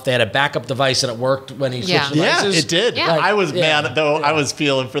it off, they had a backup device and it worked when he switched devices. Yeah, it did. Yeah. I was mad, though. I was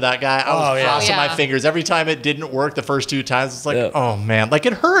feeling for that guy. I was crossing my fingers. Every time it didn't work the first two times, it's like, oh man, like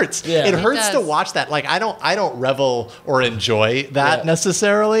it hurts. Yeah. It hurts to watch that. Like I don't revel or enjoy that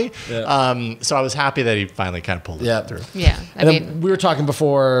necessarily. Yeah. So I was happy that he finally kind of pulled it through. Yeah. I mean, we were talking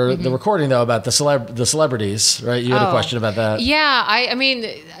before the recording though about the celebrities, right? You had a question about that. Yeah. I mean,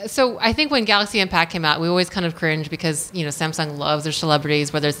 so I think when Galaxy Impact came out, we always kind of cringed because, Samsung loves their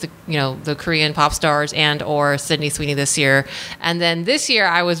celebrities, whether it's the Korean pop stars and or Sydney Sweeney this year. And then this year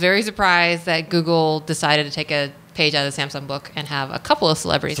I was very surprised that Google decided to take a page out of the Samsung book and have a couple of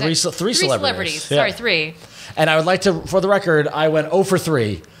celebrities. Three celebrities. Yeah. Sorry, three. And I would like to, for the record, I went 0 for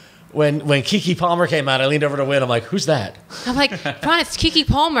 3. When Keke Palmer came out, I leaned over to Win. I'm like, who's that? I'm like, Ron, it's Keke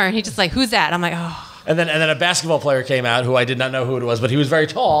Palmer. And he's just like, who's that? I'm like, oh. And then a basketball player came out who I did not know who it was, but he was very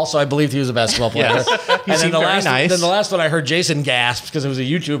tall, so I believed he was a basketball player. He seemed very nice. Then the last one I heard Jason gasp because it was a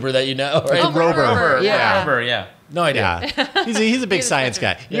YouTuber that you know. Right? Rober. Yeah. No idea. Yeah. He's a big science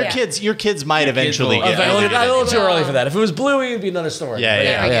guy. Your kids might eventually get a little too early for that. If it was Bluey, it'd be another story. But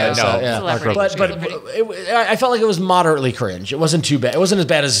I felt like it was moderately cringe. It wasn't too bad. It wasn't as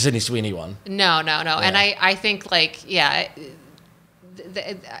bad as the Sydney Sweeney one. No. Yeah. And I think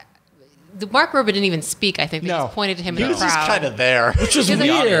the Mark Rober didn't even speak. I think they just pointed to him in the crowd. He was just kind of there, which was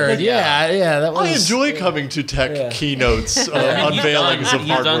weird. That was. I enjoy coming to tech keynotes, unveilings of hardware.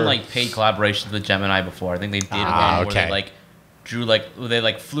 He's done paid collaborations with Gemini before. I think they did one where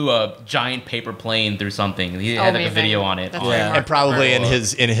they flew a giant paper plane through something. He had a video on it. And probably in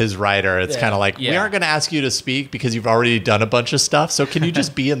his writer, it's kind of like, we aren't going to ask you to speak because you've already done a bunch of stuff. So can you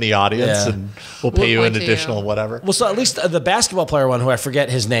just be in the audience and we'll pay you an additional whatever. Well, so at least the basketball player one, who I forget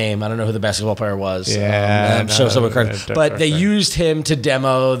his name. I don't know who the basketball player was. But they used him to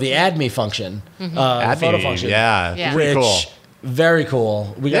demo the Add Me function, photo function. Yeah. Pretty cool. Very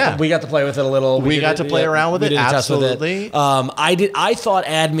cool. We got to play with it a little. We got to play around with it. Absolutely. I thought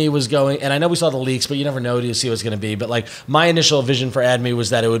Add Me was going, and I know we saw the leaks, but you never know to see what it's going to be. But my initial vision for Add Me was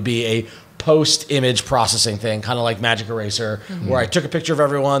that it would be a post-image processing thing, kind of like Magic Eraser, where I took a picture of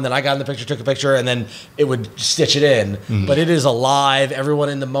everyone, then I got in the picture, took a picture, and then it would stitch it in. But it is a live, everyone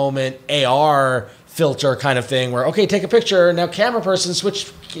in the moment, AR filter kind of thing where, okay, take a picture, now camera person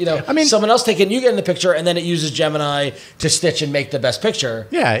switch, someone else take it, and you get in the picture, and then it uses Gemini to stitch and make the best picture.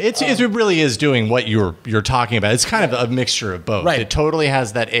 Yeah, it really is doing what you're talking about. It's kind of a mixture of both. Right. It totally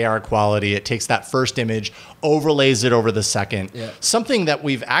has that AR quality. It takes that first image, overlays it over the second. Yeah. Something that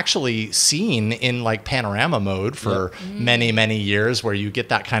we've actually seen in like panorama mode for many, many years, where you get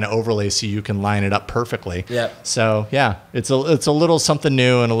that kind of overlay so you can line it up perfectly. Yeah. So yeah, it's a little something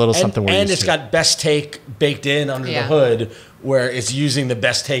new and a little something we're used to. And it's got best take baked in under the hood, where it's using the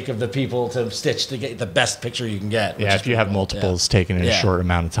best take of the people to stitch to get the best picture you can get. Yeah, if you have multiples taken in a short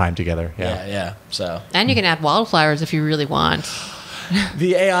amount of time together. Yeah. So. And you can add wildflowers if you really want.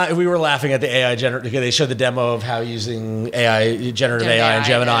 The AI, we were laughing at the AI generative. They showed the demo of how using generative AI in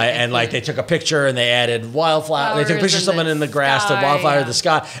Gemini, and like they took a picture and they added wildflower. They took a picture of someone in the grass, the wildflower in the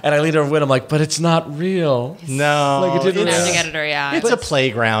sky, and I leaned over and I'm like, but it's not real. No, like it didn't. Magic Editor, it's a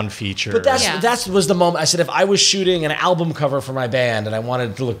playground feature. But that was the moment I said, if I was shooting an album cover for my band and I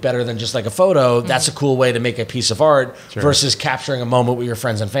wanted it to look better than just like a photo, that's a cool way to make a piece of art versus capturing a moment with your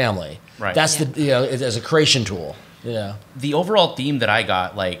friends and family. Right. That's as a creation tool. Yeah. The overall theme that I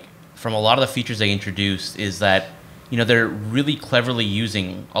got, like, from a lot of the features they introduced is that, they're really cleverly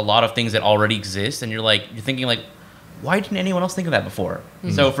using a lot of things that already exist, and you're thinking, like, why didn't anyone else think of that before?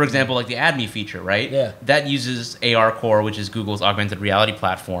 So, for example, like the Add Me feature, right? Yeah. That uses AR Core, which is Google's augmented reality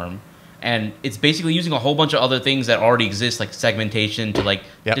platform, and it's basically using a whole bunch of other things that already exist, like segmentation to, like,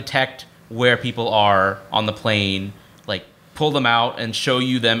 detect where people are on the plane, like, pull them out and show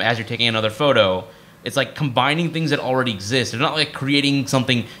you them as you're taking another photo. It's like combining things that already exist. They're not like creating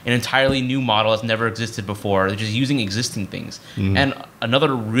an entirely new model that's never existed before. They're just using existing things. And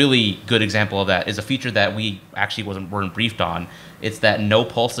another really good example of that is a feature that we actually weren't briefed on. It's that no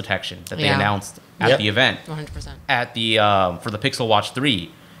pulse detection that they announced at the event. 100%. At the for the Pixel Watch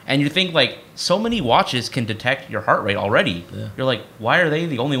 3. And you think, like, so many watches can detect your heart rate already. Yeah. You're like, why are they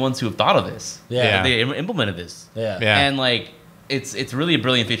the only ones who have thought of this? Yeah. They implemented this. Yeah. And, like, it's really a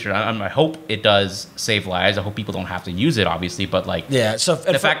brilliant feature. I hope it does save lives. I hope people don't have to use it, obviously. But, like, so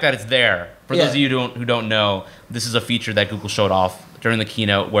the fact that it's there, for those of you who don't know, this is a feature that Google showed off during the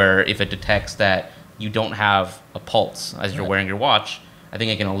keynote, where if it detects that you don't have a pulse as you're wearing your watch, I think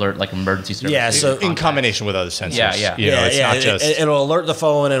it can alert, like, emergency services. Yeah, so in combination with other sensors. It's not just... It'll alert the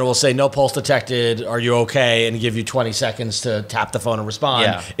phone and it will say, no pulse detected, are you okay? And give you 20 seconds to tap the phone and respond.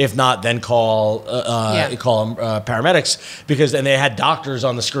 Yeah. If not, then call paramedics, because then they had doctors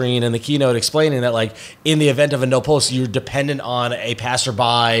on the screen in the keynote explaining that, like, in the event of a no pulse, you're dependent on a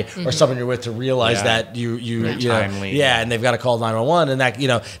passerby or someone you're with to realize that you timely. And they've got to call 911, and that,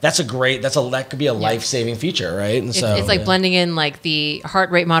 that could be a life-saving feature, right? And it's like blending in, like, the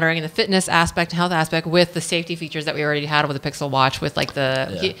heart rate monitoring and the fitness aspect and health aspect with the safety features that we already had with the Pixel Watch, with like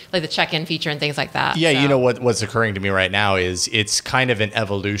the check-in feature and things like that. Yeah, so. What's occurring to me right now is it's kind of an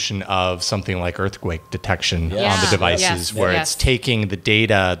evolution of something like earthquake detection on the devices, where it's taking the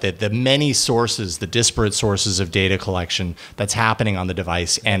data, the many sources, the disparate sources of data collection that's happening on the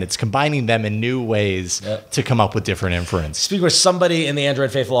device, and it's combining them in new ways to come up with different inference. Speaking with somebody in the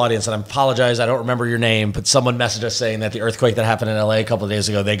Android Faithful audience, and I apologize, I don't remember your name, but someone messaged us saying that the earthquake that happened in LA a couple of days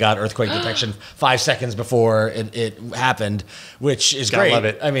ago, they got earthquake detection 5 seconds before it happened, which is great. Love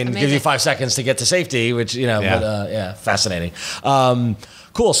it. I mean, give you 5 seconds to get to safety, which, fascinating.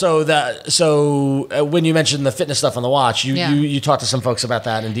 Cool. So when you mentioned the fitness stuff on the watch, you talked to some folks about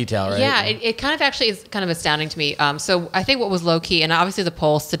that in detail, right? Yeah, it kind of actually is kind of astounding to me. So I think what was low key, and obviously the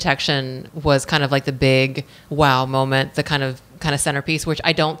pulse detection was kind of like the big wow moment, the kind of centerpiece, which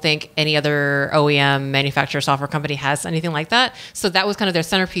I don't think any other OEM manufacturer software company has anything like that. So that was kind of their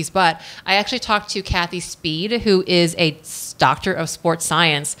centerpiece. But I actually talked to Kathy Speed, who is a doctor of sports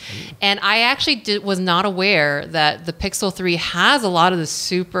science. And I actually was not aware that the Pixel 3 has a lot of the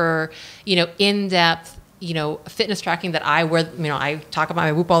super, in-depth, fitness tracking that I wear. I talk about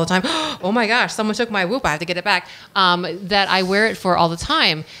my Whoop all the time. Oh my gosh, someone took my Whoop. I have to get it back. That I wear it for all the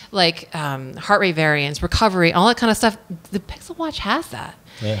time, like heart rate variance, recovery, all that kind of stuff. The Pixel Watch has that.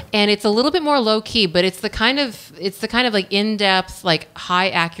 Yeah. And it's a little bit more low key, but it's the kind of like in-depth, like high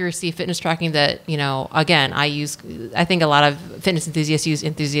accuracy fitness tracking that, again, I think a lot of fitness enthusiasts use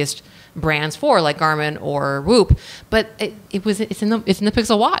enthusiast brands for, like Garmin or Whoop, but it's in the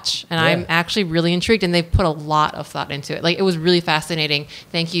Pixel Watch, and I'm actually really intrigued, and they've put a lot of thought into it. Like, it was really fascinating.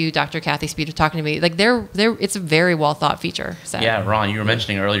 Thank you, Dr. Kathy Speed, for talking to me. Like, it's a very well thought feature. So. Yeah, Ron, you were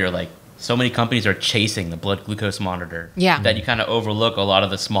mentioning earlier, like, so many companies are chasing the blood glucose monitor Yeah. that you kind of overlook a lot of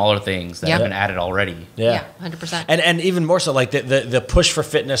the smaller things that Yep. have been added already. Yeah, 100%. And even more so, like the push for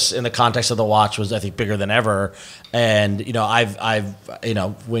fitness in the context of the watch was, I think, bigger than ever. And I've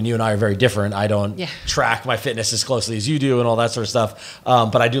when you and I are very different, I don't track my fitness as closely as you do and all that sort of stuff.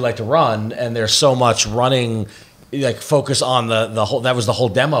 But I do like to run, and there's so much running. Like focus on the whole. That was the whole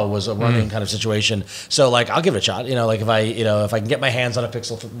demo, was a running kind of situation. So like I'll give it a shot. Like if I can get my hands on a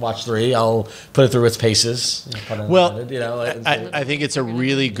Pixel Watch 3, I'll put it through its paces. I think it's a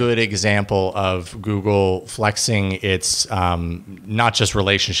really good example of Google flexing its not just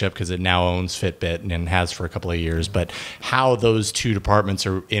relationship, because it now owns Fitbit and has for a couple of years, but how those two departments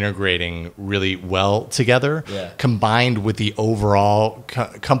are integrating really well together, combined with the overall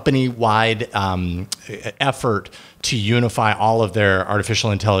company-wide effort to unify all of their artificial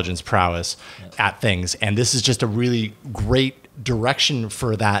intelligence prowess at things. And this is just a really great direction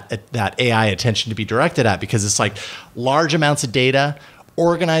for that AI attention to be directed at, because it's like large amounts of data,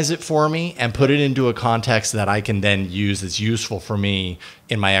 organize it for me and put it into a context that I can then use that's useful for me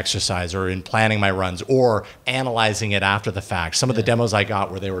in my exercise or in planning my runs or analyzing it after the fact. Some of the demos I got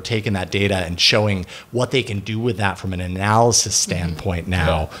where they were taking that data and showing what they can do with that from an analysis standpoint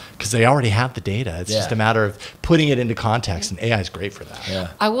now, because they already have the data. It's just a matter of putting it into context, and AI is great for that.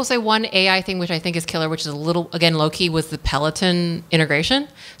 Yeah. I will say one AI thing which I think is killer, which is a little, again, low-key, was the Peloton integration.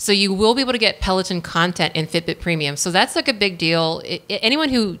 So you will be able to get Peloton content in Fitbit Premium. So that's like a big deal. Anyone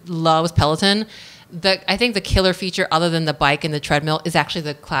who loves Peloton, I think the killer feature, other than the bike and the treadmill, is actually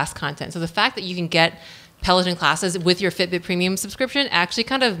the class content. So the fact that you can get Peloton classes with your Fitbit Premium subscription actually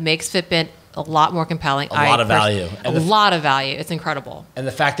kind of makes Fitbit a lot more compelling. A lot of value. A lot of value. It's incredible. And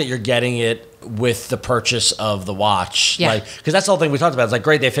the fact that you're getting it with the purchase of the watch, Yeah. because that's the whole thing we talked about. It's like,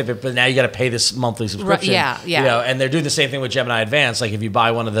 great, they Fitbit, but now you got to pay this monthly subscription. Right, yeah. And they're doing the same thing with Gemini Advance. Like if you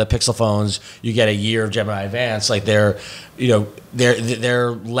buy one of the Pixel phones, you get a year of Gemini Advance. Like they're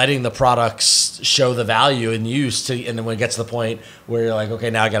letting the products show the value in use and then when it gets to the point where you're like,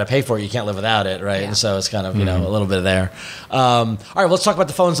 okay, now I got to pay for it. You can't live without it, right? Yeah. And so it's kind of a little bit of there. All right, let's talk about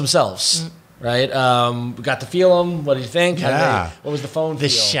the phones themselves. Right, we got to feel them. What do you think? What was the phone The feel?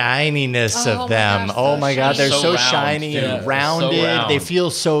 shininess of them. gosh, oh so my God, they're shiny. so So round. shiny and Yeah. rounded. So round. They feel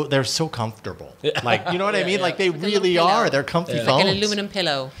they're so comfortable. Like, you know what I mean? Like they With a really little are. pillow. They're comfy Like phones. an aluminum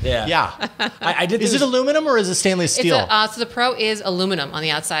pillow. Yeah. I did. Is it aluminum or is it stainless It's steel? so the Pro is aluminum on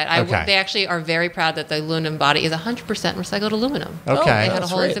the outside. Okay. They actually are very proud that the aluminum body is 100% recycled aluminum. Okay. They had a That's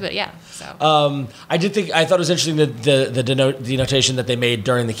whole great. exhibit. Yeah. So. I thought it was interesting the denotation that they made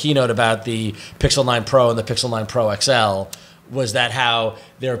during the keynote about the Pixel 9 Pro and the Pixel 9 Pro XL was that how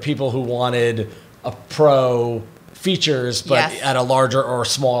there are people who wanted a Pro features, but Yes. at a larger or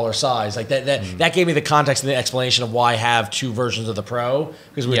smaller size. Like that gave me the context and the explanation of why I have two versions of the Pro,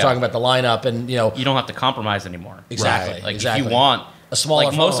 because we were talking about the lineup and You don't have to compromise anymore. Exactly. Like exactly. if you want a smaller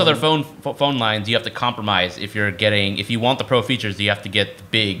like most phone. other phone lines, you have to compromise. If you want the Pro features, you have to get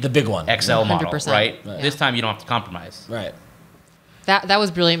the big one. XL model, 100%. right? Right. This time you don't have to compromise. Right. That was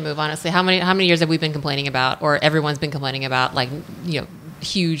a brilliant move, honestly. How many years have we been complaining about, or everyone's been complaining about, like,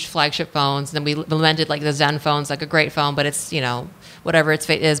 huge flagship phones? And then we lamented like the Zen phone's like a great phone, but it's, whatever its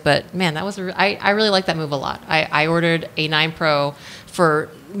fate is. But man, that was I really like that move a lot. I ordered a 9 Pro for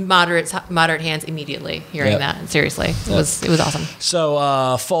moderate hands immediately. Hearing that, seriously, it was awesome.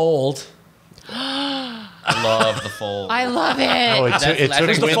 So Fold. I love the Fold. I love it. Oh, it took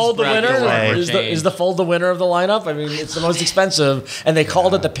That's the Fold the winner? away. Is the Fold the winner of the lineup? I mean, it's the most expensive, and they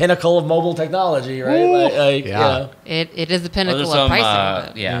called it the pinnacle of mobile technology, right? Yeah. It is the Well, pinnacle there's of some,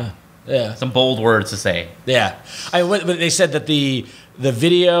 pricing. But Yeah. some bold words to say. Yeah. But they said that the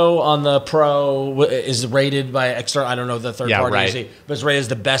video on the Pro is rated by external. I don't know the third party, right. but it's rated as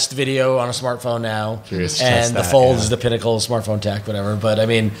the best video on a smartphone now. Curious to And test the that, Fold yeah. is the pinnacle of smartphone tech, whatever. But I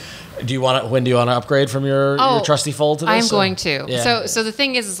mean, when do you want to upgrade from your trusty Fold to this? I'm going to. Yeah. So the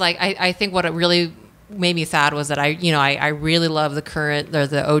thing is like I think what it really made me sad was that I really love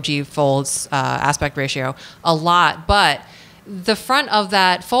the OG Fold's aspect ratio a lot, but the front of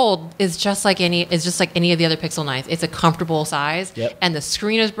that Fold is just like any of the other Pixel 9s. It's a comfortable size, and the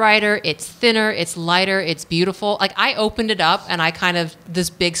screen is brighter, it's thinner, it's lighter, it's beautiful. Like I opened it up and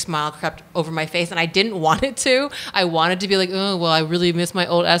this big smile crept over my face, and I didn't want it to. I wanted to be like, oh well, I really miss my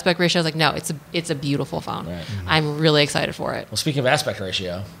old aspect ratio. I was like, no, it's a beautiful phone. Right. I'm really excited for it. Well, speaking of aspect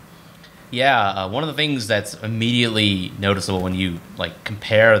ratio. Yeah, one of the things that's immediately noticeable when you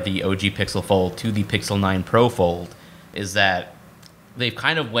compare the OG Pixel Fold to the Pixel 9 Pro Fold is that they've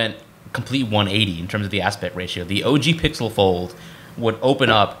kind of went complete 180 in terms of the aspect ratio. The OG Pixel Fold would open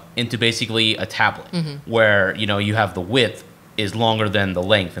up into basically a tablet where you have the width is longer than the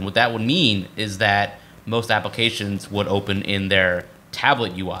length. And what that would mean is that most applications would open in their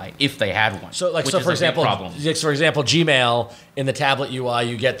tablet UI if they had one. So, for example, Gmail in the tablet UI,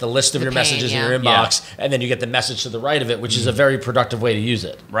 you get the list of your messages in your inbox, and then you get the message to the right of it, which is a very productive way to use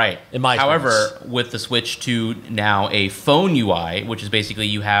it. Right. In my However, experience. with the switch to now a phone UI, which is basically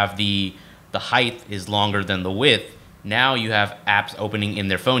you have the height is longer than the width. Now you have apps opening in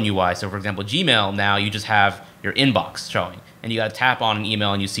their phone UI. So, for example, Gmail, now you just have your inbox showing. And you got to tap on an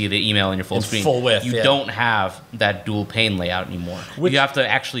email and you see the email in your full screen. Full width, you don't have that dual pane layout anymore. You have to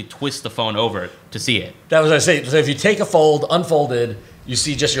actually twist the phone over to see it. That was what I say. So if you take a fold, unfolded, you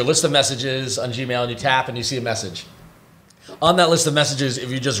see just your list of messages on Gmail, and you tap and you see a message. On that list of messages, if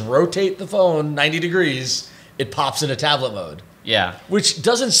you just rotate the phone 90 degrees, it pops into tablet mode. Yeah. Which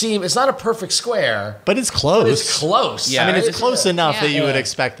doesn't seem, it's not a perfect square. But it's close. But it's close. Yeah. I mean, it's close enough that you would Yeah.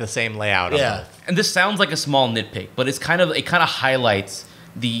 expect the same layout. Yeah. And this sounds like a small nitpick, but it kind of highlights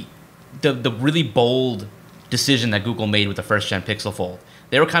the really bold decision that Google made with the first gen Pixel Fold.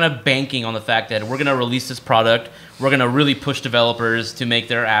 They were kind of banking on the fact that we're going to release this product, we're going to really push developers to make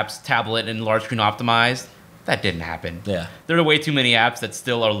their apps tablet and large screen optimized. That didn't happen. Yeah. There are way too many apps that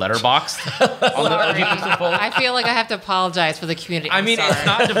still are letterboxed on the LG Pixel Fold. I feel like I have to apologize for the community. I mean, it's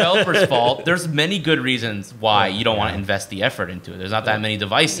not developers' fault. There's many good reasons why you don't want to invest the effort into it. There's not that many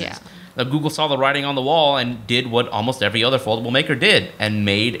devices. Yeah. Now, Google saw the writing on the wall and did what almost every other foldable maker did and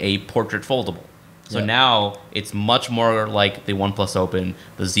made a portrait foldable. So now it's much more like the OnePlus Open,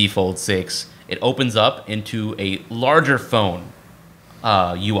 the Z Fold 6. It opens up into a larger phone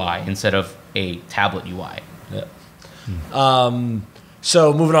UI instead of a tablet UI. Yeah.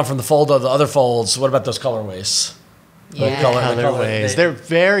 So moving on from the fold of the other folds, what about those colorways? Yeah. Colorways. They're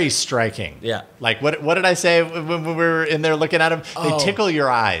very striking. Yeah. Like, what did I say when we were in there looking at them? They tickle your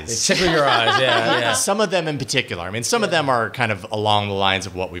eyes. They tickle your eyes, yeah. Some of them in particular. I mean, some of them are kind of along the lines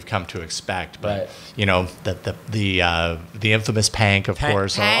of what we've come to expect. But, you know, the infamous Pank, of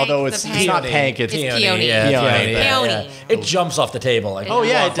course. Pank, although it's not Pank, it's Peony. Yeah. It jumps off the table. Like,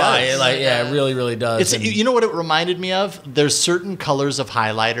 it does. It really, really does. It's, you know what it reminded me of? There's certain colors of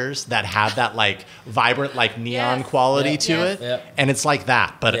highlighters that have that, like, vibrant, like, neon quality to it. And it's like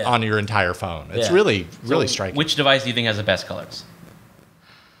that, but on your entire phone. It's really striking. Which device do you think has the best colors?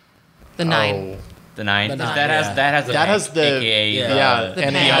 The 9. The 9. The 9, that has the AKA the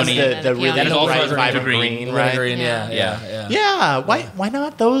and it peony. has the The really peony. That bright, also vibrant green. right? green, Yeah. Why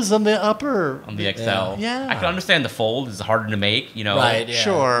not those on the upper? On the XL. Yeah. I can understand the Fold is harder to make, you know. Right, yeah.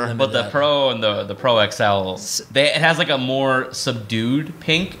 Sure. But the Pro and the Pro XL, it has like a more subdued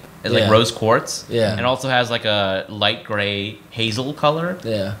pink. It's like rose quartz. Yeah. And it also has like a light gray hazel color.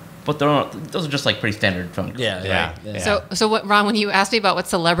 Yeah. But those are just like pretty standard phone colors. Yeah. So what, Ron, when you asked me about what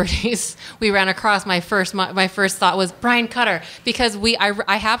celebrities we ran across, my first thought was Brian Cutter, because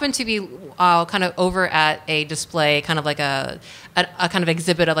I happened to be kind of over at a display, kind of like a kind of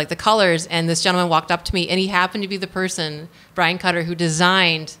exhibit of like the colors, and this gentleman walked up to me, and he happened to be the person, Brian Cutter, who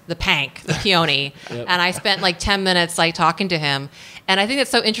designed the Pank, the Peony, and I spent like 10 minutes like talking to him, and I think that's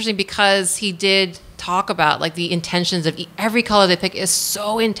so interesting because he did talk about like the intentions of every color they pick is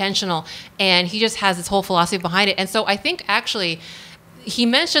so intentional, and he just has this whole philosophy behind it. And so I think actually he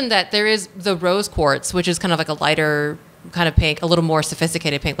mentioned that there is the rose quartz, which is kind of like a lighter kind of pink, a little more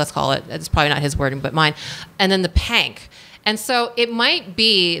sophisticated pink, let's call it. It's probably not his wording, but mine. And then the Pank. And so it might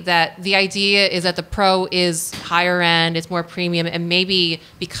be that the idea is that the Pro is higher end, it's more premium, and maybe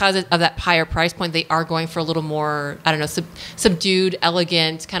because of that higher price point, they are going for a little more, I don't know, subdued,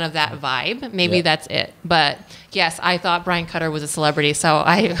 elegant, kind of that vibe. Maybe that's it. But yes, I thought Brian Cutter was a celebrity, so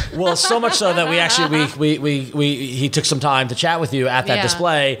I... Well, so much so that we actually, he took some time to chat with you at that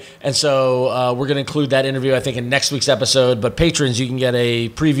display, and so we're going to include that interview, I think, in next week's episode, but patrons, you can get a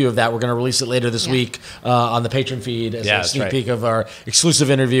preview of that. We're going to release it later this week on the patron feed as a sneak peek of our exclusive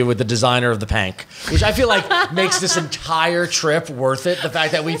interview with the designer of the Pank, which I feel like makes this entire trip worth it, the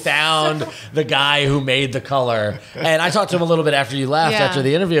fact that we found the guy who made the color. And I talked to him a little bit after you left, after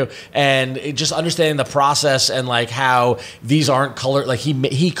the interview, and just understanding the process and like how these aren't color, like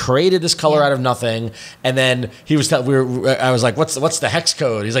he created this color out of nothing, and then he was I was like, what's the hex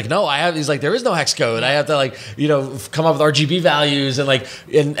code? He's like, no, he's like, there is no hex code. I have to like, you know, come up with RGB values and like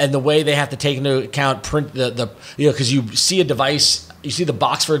and the way they have to take into account print the you know, because you see a device, you see the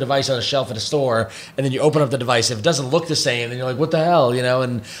box for a device on a shelf at a store, and then you open up the device. If it doesn't look the same, then you're like, what the hell, you know?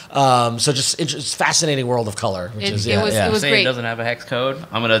 And so just it's fascinating world of color. Which it was Saying great. it doesn't have a hex code.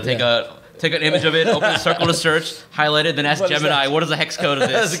 I'm gonna take a take an image of it, open a circle to search, highlight it, then ask Gemini, what is the hex code of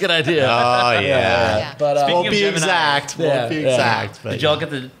this? That's a good idea. Oh, yeah. But Speaking Won't be Gemini, exact. Won't be exact. But Did y'all get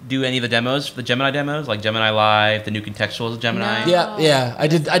to do any of the demos, the Gemini demos, like Gemini Live, the new contextuals of Gemini? No. yeah. I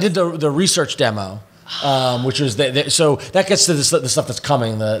did the research demo. Which was so that gets to the stuff that's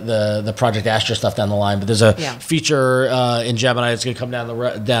coming, the Project Astra stuff down the line. But there's a feature in Gemini that's going to come down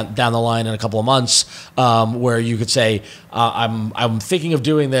the line in a couple of months, where you could say, I'm thinking of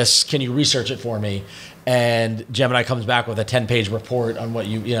doing this. Can you research it for me? And Gemini comes back with a 10-page report on what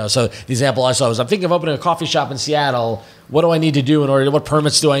you know. So the example I saw was, I'm thinking of opening a coffee shop in Seattle. What do I need to do what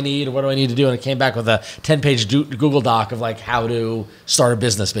permits do I need? What do I need to do? And it came back with a 10-page Google Doc of like how to start a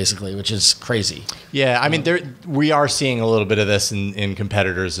business, basically, which is crazy. Yeah, I mean, we are seeing a little bit of this in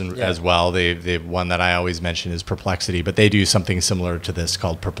competitors as well. The one that I always mention is Perplexity, but they do something similar to this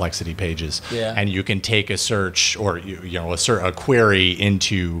called Perplexity Pages. Yeah. And you can take a search or a query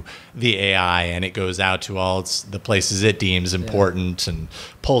into the AI, and it goes out to all the places it deems important and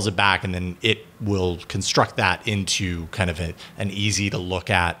pulls it back, and then it will construct that into kind of an easy to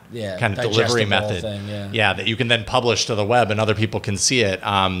look at kind of delivery method. That you can then publish to the web and other people can see it.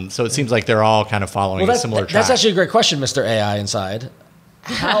 So it seems like they're all kind of following a similar track. That's actually a great question, Mr. AI Inside.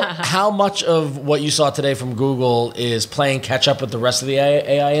 How much of what you saw today from Google is playing catch up with the rest of the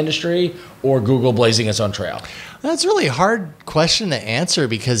AI industry, or Google blazing its own trail? That's a really hard question to answer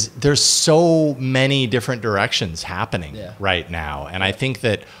because there's so many different directions happening right now. And I think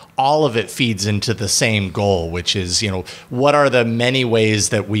that all of it feeds into the same goal, which is, what are the many ways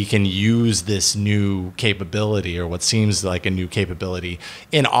that we can use this new capability, or what seems like a new capability,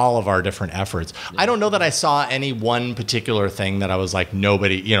 in all of our different efforts. I don't know that I saw any one particular thing that I was like,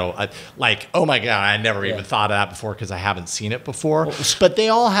 nobody, like, oh my God, I never even thought of that before because I haven't seen it before. But they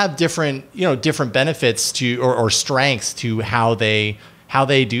all have different benefits to or strengths to how they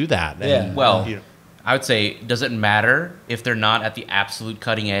do that. And, I would say, does it matter if they're not at the absolute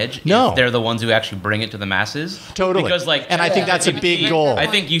cutting edge? No. If they're the ones who actually bring it to the masses? Totally. Because, and I think that's a big goal. I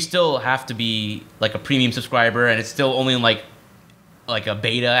think you still have to be like a premium subscriber, and it's still only in like a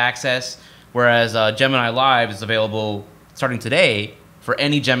beta access, whereas Gemini Live is available starting today for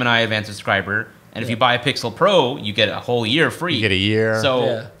any Gemini Advanced subscriber. And if you buy a Pixel Pro, you get a whole year free. You get a year.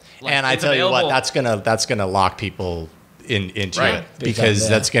 So, and I tell you what, that's gonna lock people into it, because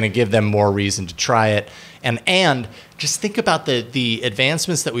that's going to give them more reason to try it. And just think about the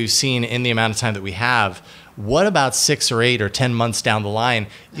advancements that we've seen in the amount of time that we have. What about 6 or 8 or 10 months down the line?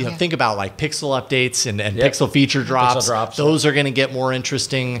 Think about like Pixel updates and Pixel feature drops. Those are going to get more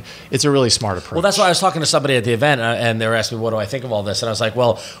interesting. It's a really smart approach. Well, that's why I was talking to somebody at the event, and they were asking me, what do I think of all this? And I was like,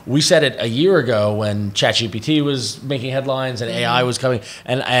 well, we said it a year ago when ChatGPT was making headlines and AI was coming,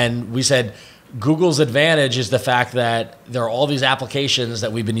 and we said, Google's advantage is the fact that there are all these applications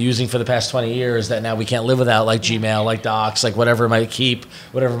that we've been using for the past 20 years that now we can't live without, like Gmail, like Docs, like whatever it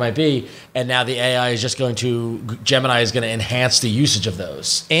might be. And now the AI is just Gemini is going to enhance the usage of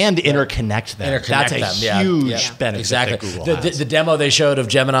those. And interconnect them. That's a huge benefit that Google has. The demo they showed of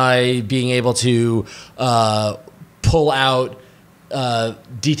Gemini being able to pull out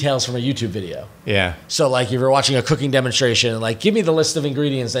details from a YouTube video. Yeah. So like if you're watching a cooking demonstration, like give me the list of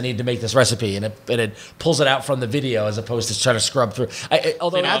ingredients I need to make this recipe, and it pulls it out from the video as opposed to trying to scrub through.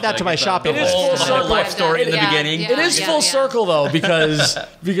 Although add that to my shopping list. The whole life story in the beginning. It is full circle though,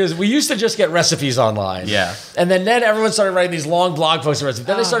 because we used to just get recipes online. Yeah. And then everyone started writing these long blog posts of recipes.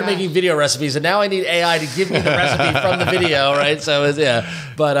 Then they started making video recipes, and now I need AI to give me the recipe from the video, right? So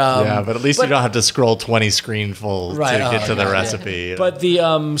but at least you don't have to scroll 20 screenfuls to get to the recipe. But the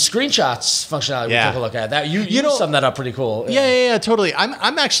screenshots functionality we took a look at that you summed that up pretty cool. Yeah, totally.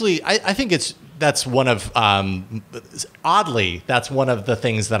 I'm actually I think that's one of oddly that's one of the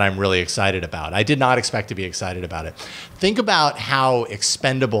things that I'm really excited about. I did not expect to be excited about it. Think about how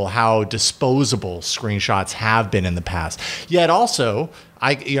expendable, how disposable screenshots have been in the past. Yet also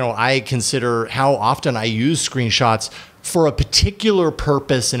I consider how often I use screenshots for a particular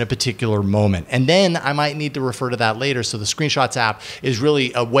purpose in a particular moment. And then I might need to refer to that later. So the Screenshots app is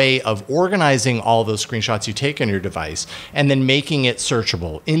really a way of organizing all those screenshots you take on your device and then making it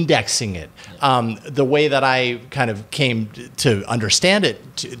searchable, indexing it. The way that I kind of came to understand it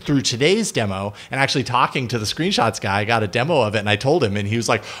through today's demo, and actually talking to the Screenshots guy, I got a demo of it and I told him, and he was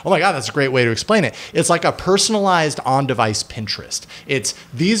like, oh my God, that's a great way to explain it. It's like a personalized on-device Pinterest.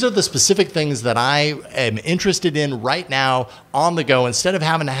 These are the specific things that I am interested in right now on the go. Instead of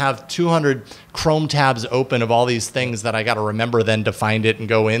having to have 200 Chrome tabs open of all these things that I got to remember then to find it and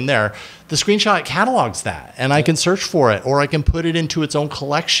go in there, the Screenshot catalogs that, and I can search for it, or I can put it into its own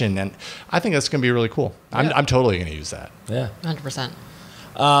collection. And I think that's going to be really cool. I'm totally going to use that. Yeah, 100%.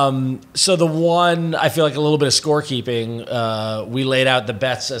 So the one, I feel like a little bit of scorekeeping. We laid out the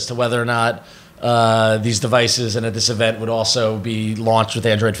bets as to whether or not these devices and at this event would also be launched with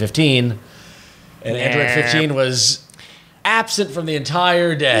Android 15. And Android 15 was absent from the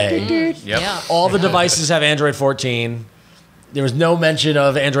entire day. Yeah. All the devices have Android 14. There was no mention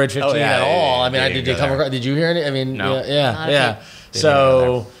of Android 15 at all. I mean, did you hear any? I mean, No. yeah.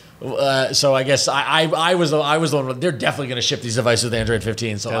 So I guess I was the one. They're definitely going to ship these devices with Android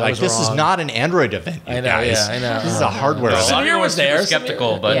 15. So like, this is not an Android event. I know. Guys. Yeah, I know. This is a hardware event. Samir was there. Super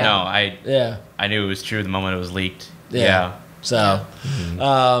skeptical, but Yeah. no, I knew it was true the moment it was leaked. Yeah. So,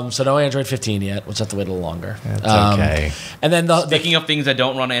 so no Android 15 yet. We'll just have to wait a little longer. That's okay. And then Speaking of things that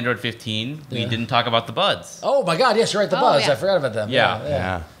don't run Android 15, we didn't talk about the Buds. oh my God, yes, you're right. The Buds. yeah. I forgot about them.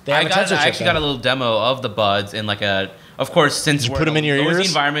 Yeah. They have a tensor chip I actually got a little demo of the Buds in like a. Of course, since you put them in your noisy ears?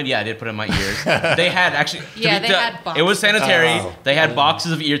 environment, yeah, I did put them in my ears. They had actually, Yeah, they had boxes. It was sanitary. Oh. They had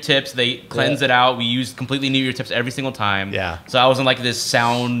boxes of ear tips. They cleansed it out. We used completely new ear tips every single time. Yeah. So I was in like this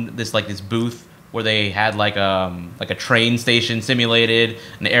booth where they had like a train station simulated,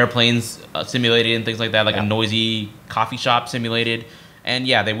 and airplanes simulated, and things like that, like a noisy coffee shop simulated. And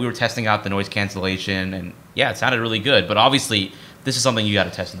yeah, we were testing out the noise cancellation, and yeah, it sounded really good. But obviously, this is something you got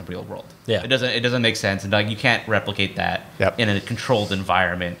to test in the real world. Yeah. It doesn't make sense, and like you can't replicate that in a controlled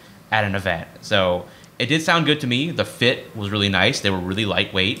environment at an event. So it did sound good to me. The fit was really nice. They were really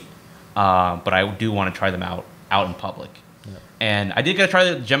lightweight, but I do want to try them out in public. And I did get to try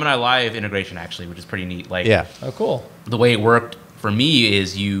the Gemini Live integration, actually, which is pretty neat. Like, Oh, cool. the way it worked for me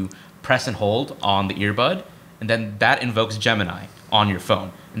is you press and hold on the earbud, and then that invokes Gemini on your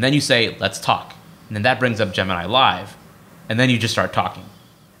phone. And then you say, let's talk. And then that brings up Gemini Live. And then you just start talking.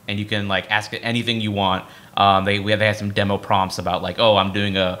 And you can, like, ask it anything you want. They had some demo prompts about, like, oh, I'm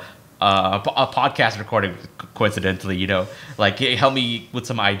doing a podcast recording, coincidentally, you know, like, hey, help me with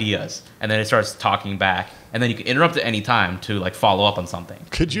some ideas. And then it starts talking back. And then you can interrupt at any time to like follow up on something.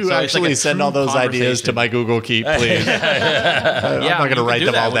 Could you So it's actually like a send true all those ideas to conversation. my Google Keep, please? I'm not going to you write can do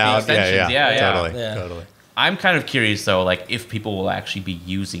them that all with the down. extensions. Yeah. Totally. I'm kind of curious though, like if people will actually be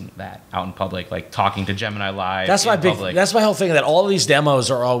using that out in public, like talking to Gemini Live. That's my public. That's my whole thing. That all of these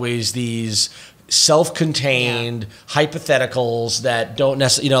demos are always these self-contained hypotheticals that don't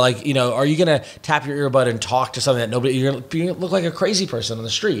necessarily, are you going to tap your earbud and talk to something that nobody, you're going to look like a crazy person on the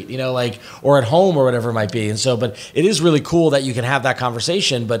street, or at home or whatever it might be. And so, but it is really cool that you can have that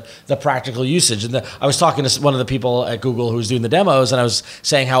conversation, but the practical usage. And I was talking to one of the people at Google who was doing the demos, and I was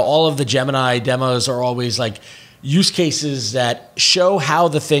saying how all of the Gemini demos are always like use cases that show how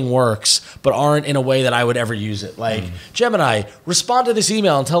the thing works, but aren't in a way that I would ever use it. Like, Gemini, respond to this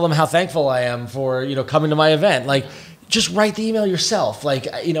email and tell them how thankful I am for, coming to my event. Like, just write the email yourself. Like,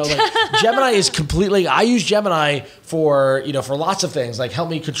 Gemini is completely, I use Gemini for lots of things. Like,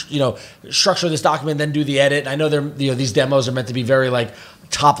 help me, structure this document, then do the edit. And I know these demos are meant to be very like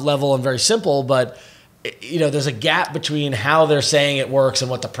top level and very simple, but there's a gap between how they're saying it works and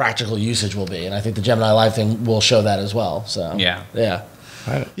what the practical usage will be. And I think the Gemini Live thing will show that as well. So, yeah.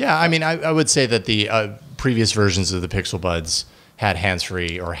 I mean, I would say that the previous versions of the Pixel Buds had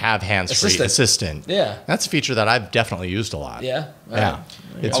hands-free or have hands-free assistant. Yeah. That's a feature that I've definitely used a lot. Yeah. Yeah.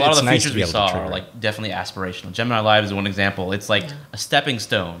 A lot of the features we saw are like definitely aspirational. Gemini Live is one example. It's like a stepping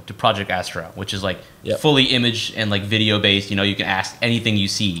stone to Project Astra, which is like fully image and like video based. You can ask anything you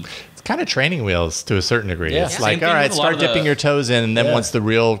see. Kind of training wheels to a certain degree. Yeah. It's like, all right, start dipping your toes in, and then once the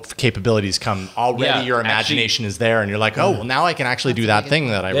real capabilities come, already your imagination is there, and you're like, oh, well, now I can actually do that thing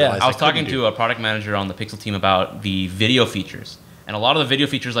that I realized I was talking to a product manager on the Pixel team about the video features, and a lot of the video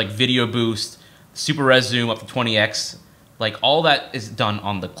features like video boost, super res zoom up to 20x, like all that is done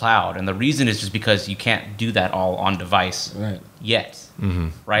on the cloud, and the reason is just because you can't do that all on device yet.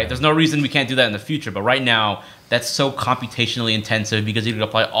 Right? There's no reason we can't do that in the future, but right now that's so computationally intensive because you can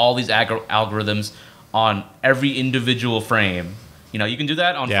apply all these algorithms on every individual frame. You can do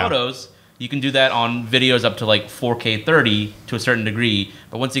that on photos. You can do that on videos up to like 4K 30 to a certain degree,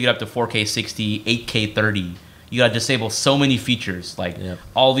 but once you get up to 4K 60, 8K 30, you got to disable so many features, like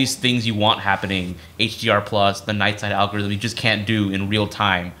all these things you want happening, HDR plus, the night side algorithm, you just can't do in real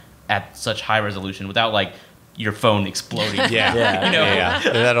time at such high resolution without like your phone exploding. All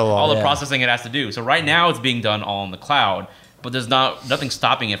the processing it has to do. So right now it's being done all in the cloud, but there's nothing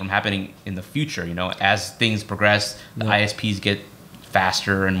stopping it from happening in the future. As things progress, the ISPs get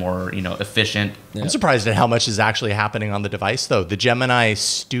faster and more, efficient. I'm surprised at how much is actually happening on the device, though. The Gemini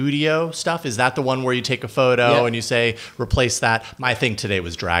Studio stuff, is that the one where you take a photo and you say, replace that? My thing today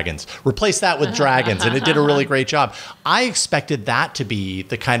was dragons. Replace that with dragons, and it did a really great job. I expected that to be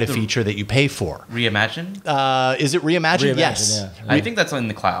the kind of feature that you pay for. Reimagine? Is it Reimagine? Yes. Yeah. I think that's in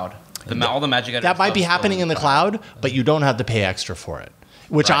the cloud. All the magic that might be happening in the cloud, but you don't have to pay extra for it.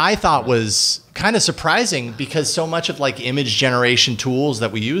 Which I thought was kind of surprising, because so much of like image generation tools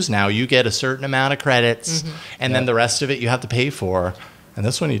that we use now, you get a certain amount of credits, and then the rest of it you have to pay for, and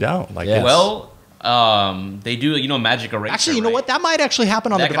this one you don't. Like, well, they do, Magic Eraser. Actually, you know what? That might actually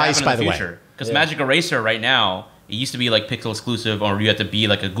happen on the device, by the way. Because Magic Eraser right now, it used to be like Pixel exclusive, or you have to be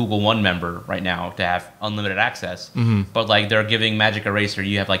like a Google One member right now to have unlimited access. But like they're giving Magic Eraser,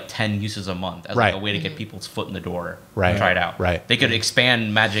 you have like 10 uses a month as like a way to get people's foot in the door and try it out. They could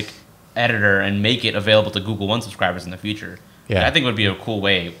expand Magic Editor and make it available to Google One subscribers in the future. I think it would be a cool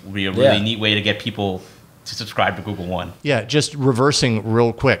way, would be a really neat way to get people to subscribe to Google One. Yeah, just reversing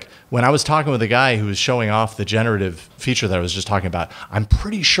real quick. When I was talking with a guy who was showing off the generative feature that I was just talking about, I'm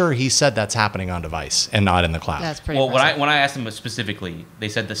pretty sure he said that's happening on device and not in the cloud. That's pretty. Well, when I asked them specifically, they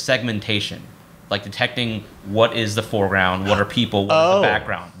said the segmentation, like detecting what is the foreground, what are people, what is the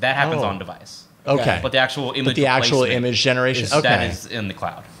background, that happens on device. Okay. But the actual image generation, that is in the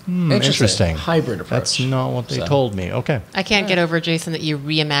cloud. Interesting. Hybrid approach. That's not what they told me. Okay. I can't get over, Jason, that you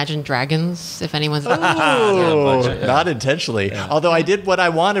reimagined dragons. If anyone's not intentionally. Although I did what I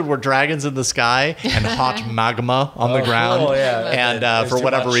wanted, were dragons in the sky and hot magma on the ground. Cool, and for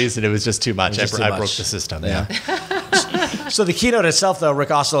whatever much. reason, it was just too much. I broke the system. Yeah. So the keynote itself, though,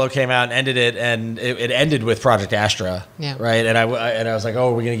 Rick Oslo came out and ended it, and it ended with Project Astra. Right. And I was like,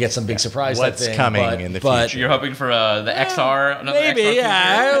 oh, we're going to get some big surprise. What's coming in the future? You're hoping for the XR? Maybe,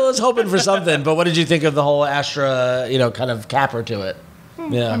 XR I was hoping for something. But what did you think of the whole Astra, kind of capper to it?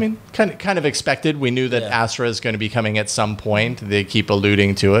 I mean, kind of expected. We knew that Astra is going to be coming at some point. They keep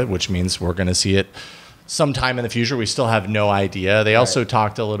alluding to it, which means we're going to see it sometime in the future. We still have no idea. They also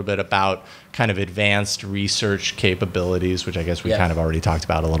talked a little bit about kind of advanced research capabilities, which I guess we kind of already talked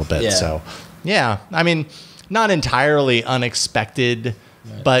about a little bit. So, I mean, not entirely unexpected,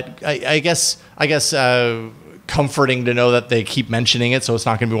 but I guess comforting to know that they keep mentioning it, so it's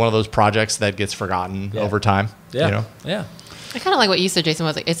not going to be one of those projects that gets forgotten over time. Yeah. I kind of like what you said, Jason.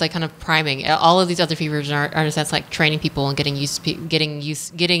 Was like, it's like kind of priming. All of these other features are in a sense like training people and getting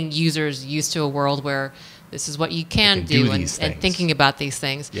users used to a world where this is what you can do and thinking about these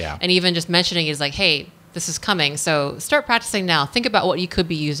things. And even just mentioning it is like, hey, this is coming, so start practicing now. Think about what you could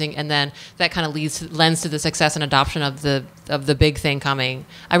be using, and then that kind of lends to the success and adoption of the big thing coming.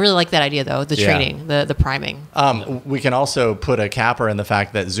 I really like that idea, though, the training, the priming. We can also put a capper in the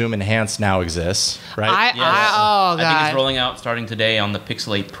fact that Zoom Enhanced now exists, right? I think it's rolling out starting today on the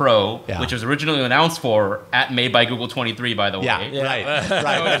Pixel 8 Pro, which was originally announced for at Made by Google 23, by the way. Right.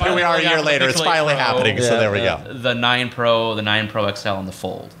 But here we are a year later. It's finally happening, so there we go. The 9 Pro, the 9 Pro XL, and the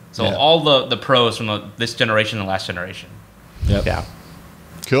Fold. So all the pros from this generation and last generation. Yeah.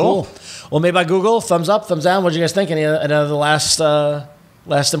 Cool. Well, Made by Google, thumbs up, thumbs down. What do you guys think? Any of the last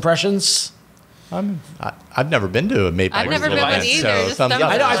impressions? I've never been to a Made by Google. I've never been one either. So thumbs up.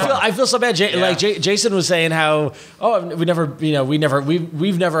 I know. I feel so bad. Like Jason was saying how we've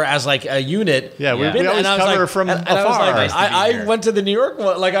never as like a unit. Yeah, we always cover from afar. I went to the New York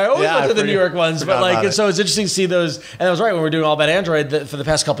one. Like I always went to the New York ones, but like and so it's interesting to see those. And I was right when we were doing All About Android for the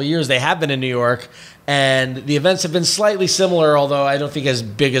past couple of years. They have been in New York, and the events have been slightly similar, although I don't think as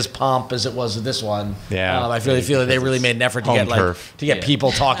big as pomp as it was with this one. I really feel that they really made an effort to get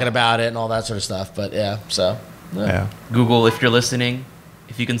people talking about it and all that sort of stuff. But Google, if you're listening,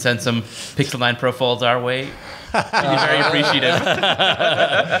 if you can send some Pixel 9 Pro Folds our way, we'd be very appreciative.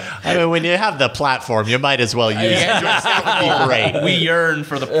 I mean, when you have the platform, you might as well use it. That would be great. We yearn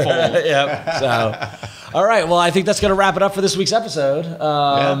for the Fold. So, all right. Well, I think that's going to wrap it up for this week's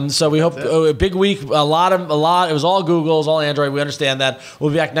episode. So we hope a big week. A lot. It was all Google. It was all Android. We understand that.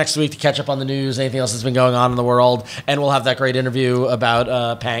 We'll be back next week to catch up on the news, anything else that's been going on in the world, and we'll have that great interview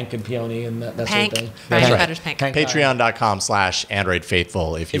about Pank and Peony and that sort of thing. Pank. Patreon.com/Android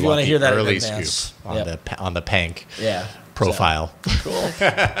Faithful if you want to hear that early scoop on the Pank. Profile. Cool.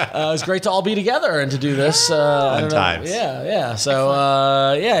 It was great to all be together and to do this. Fun times. So,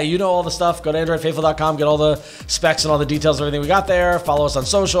 all the stuff. Go to AndroidFaithful.com, get all the specs and all the details of everything we got there. Follow us on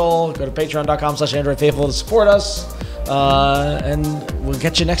social. Go to Patreon.com/AndroidFaithful to support us. And we'll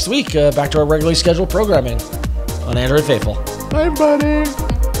get you next week back to our regularly scheduled programming on Android Faithful. Bye, buddy.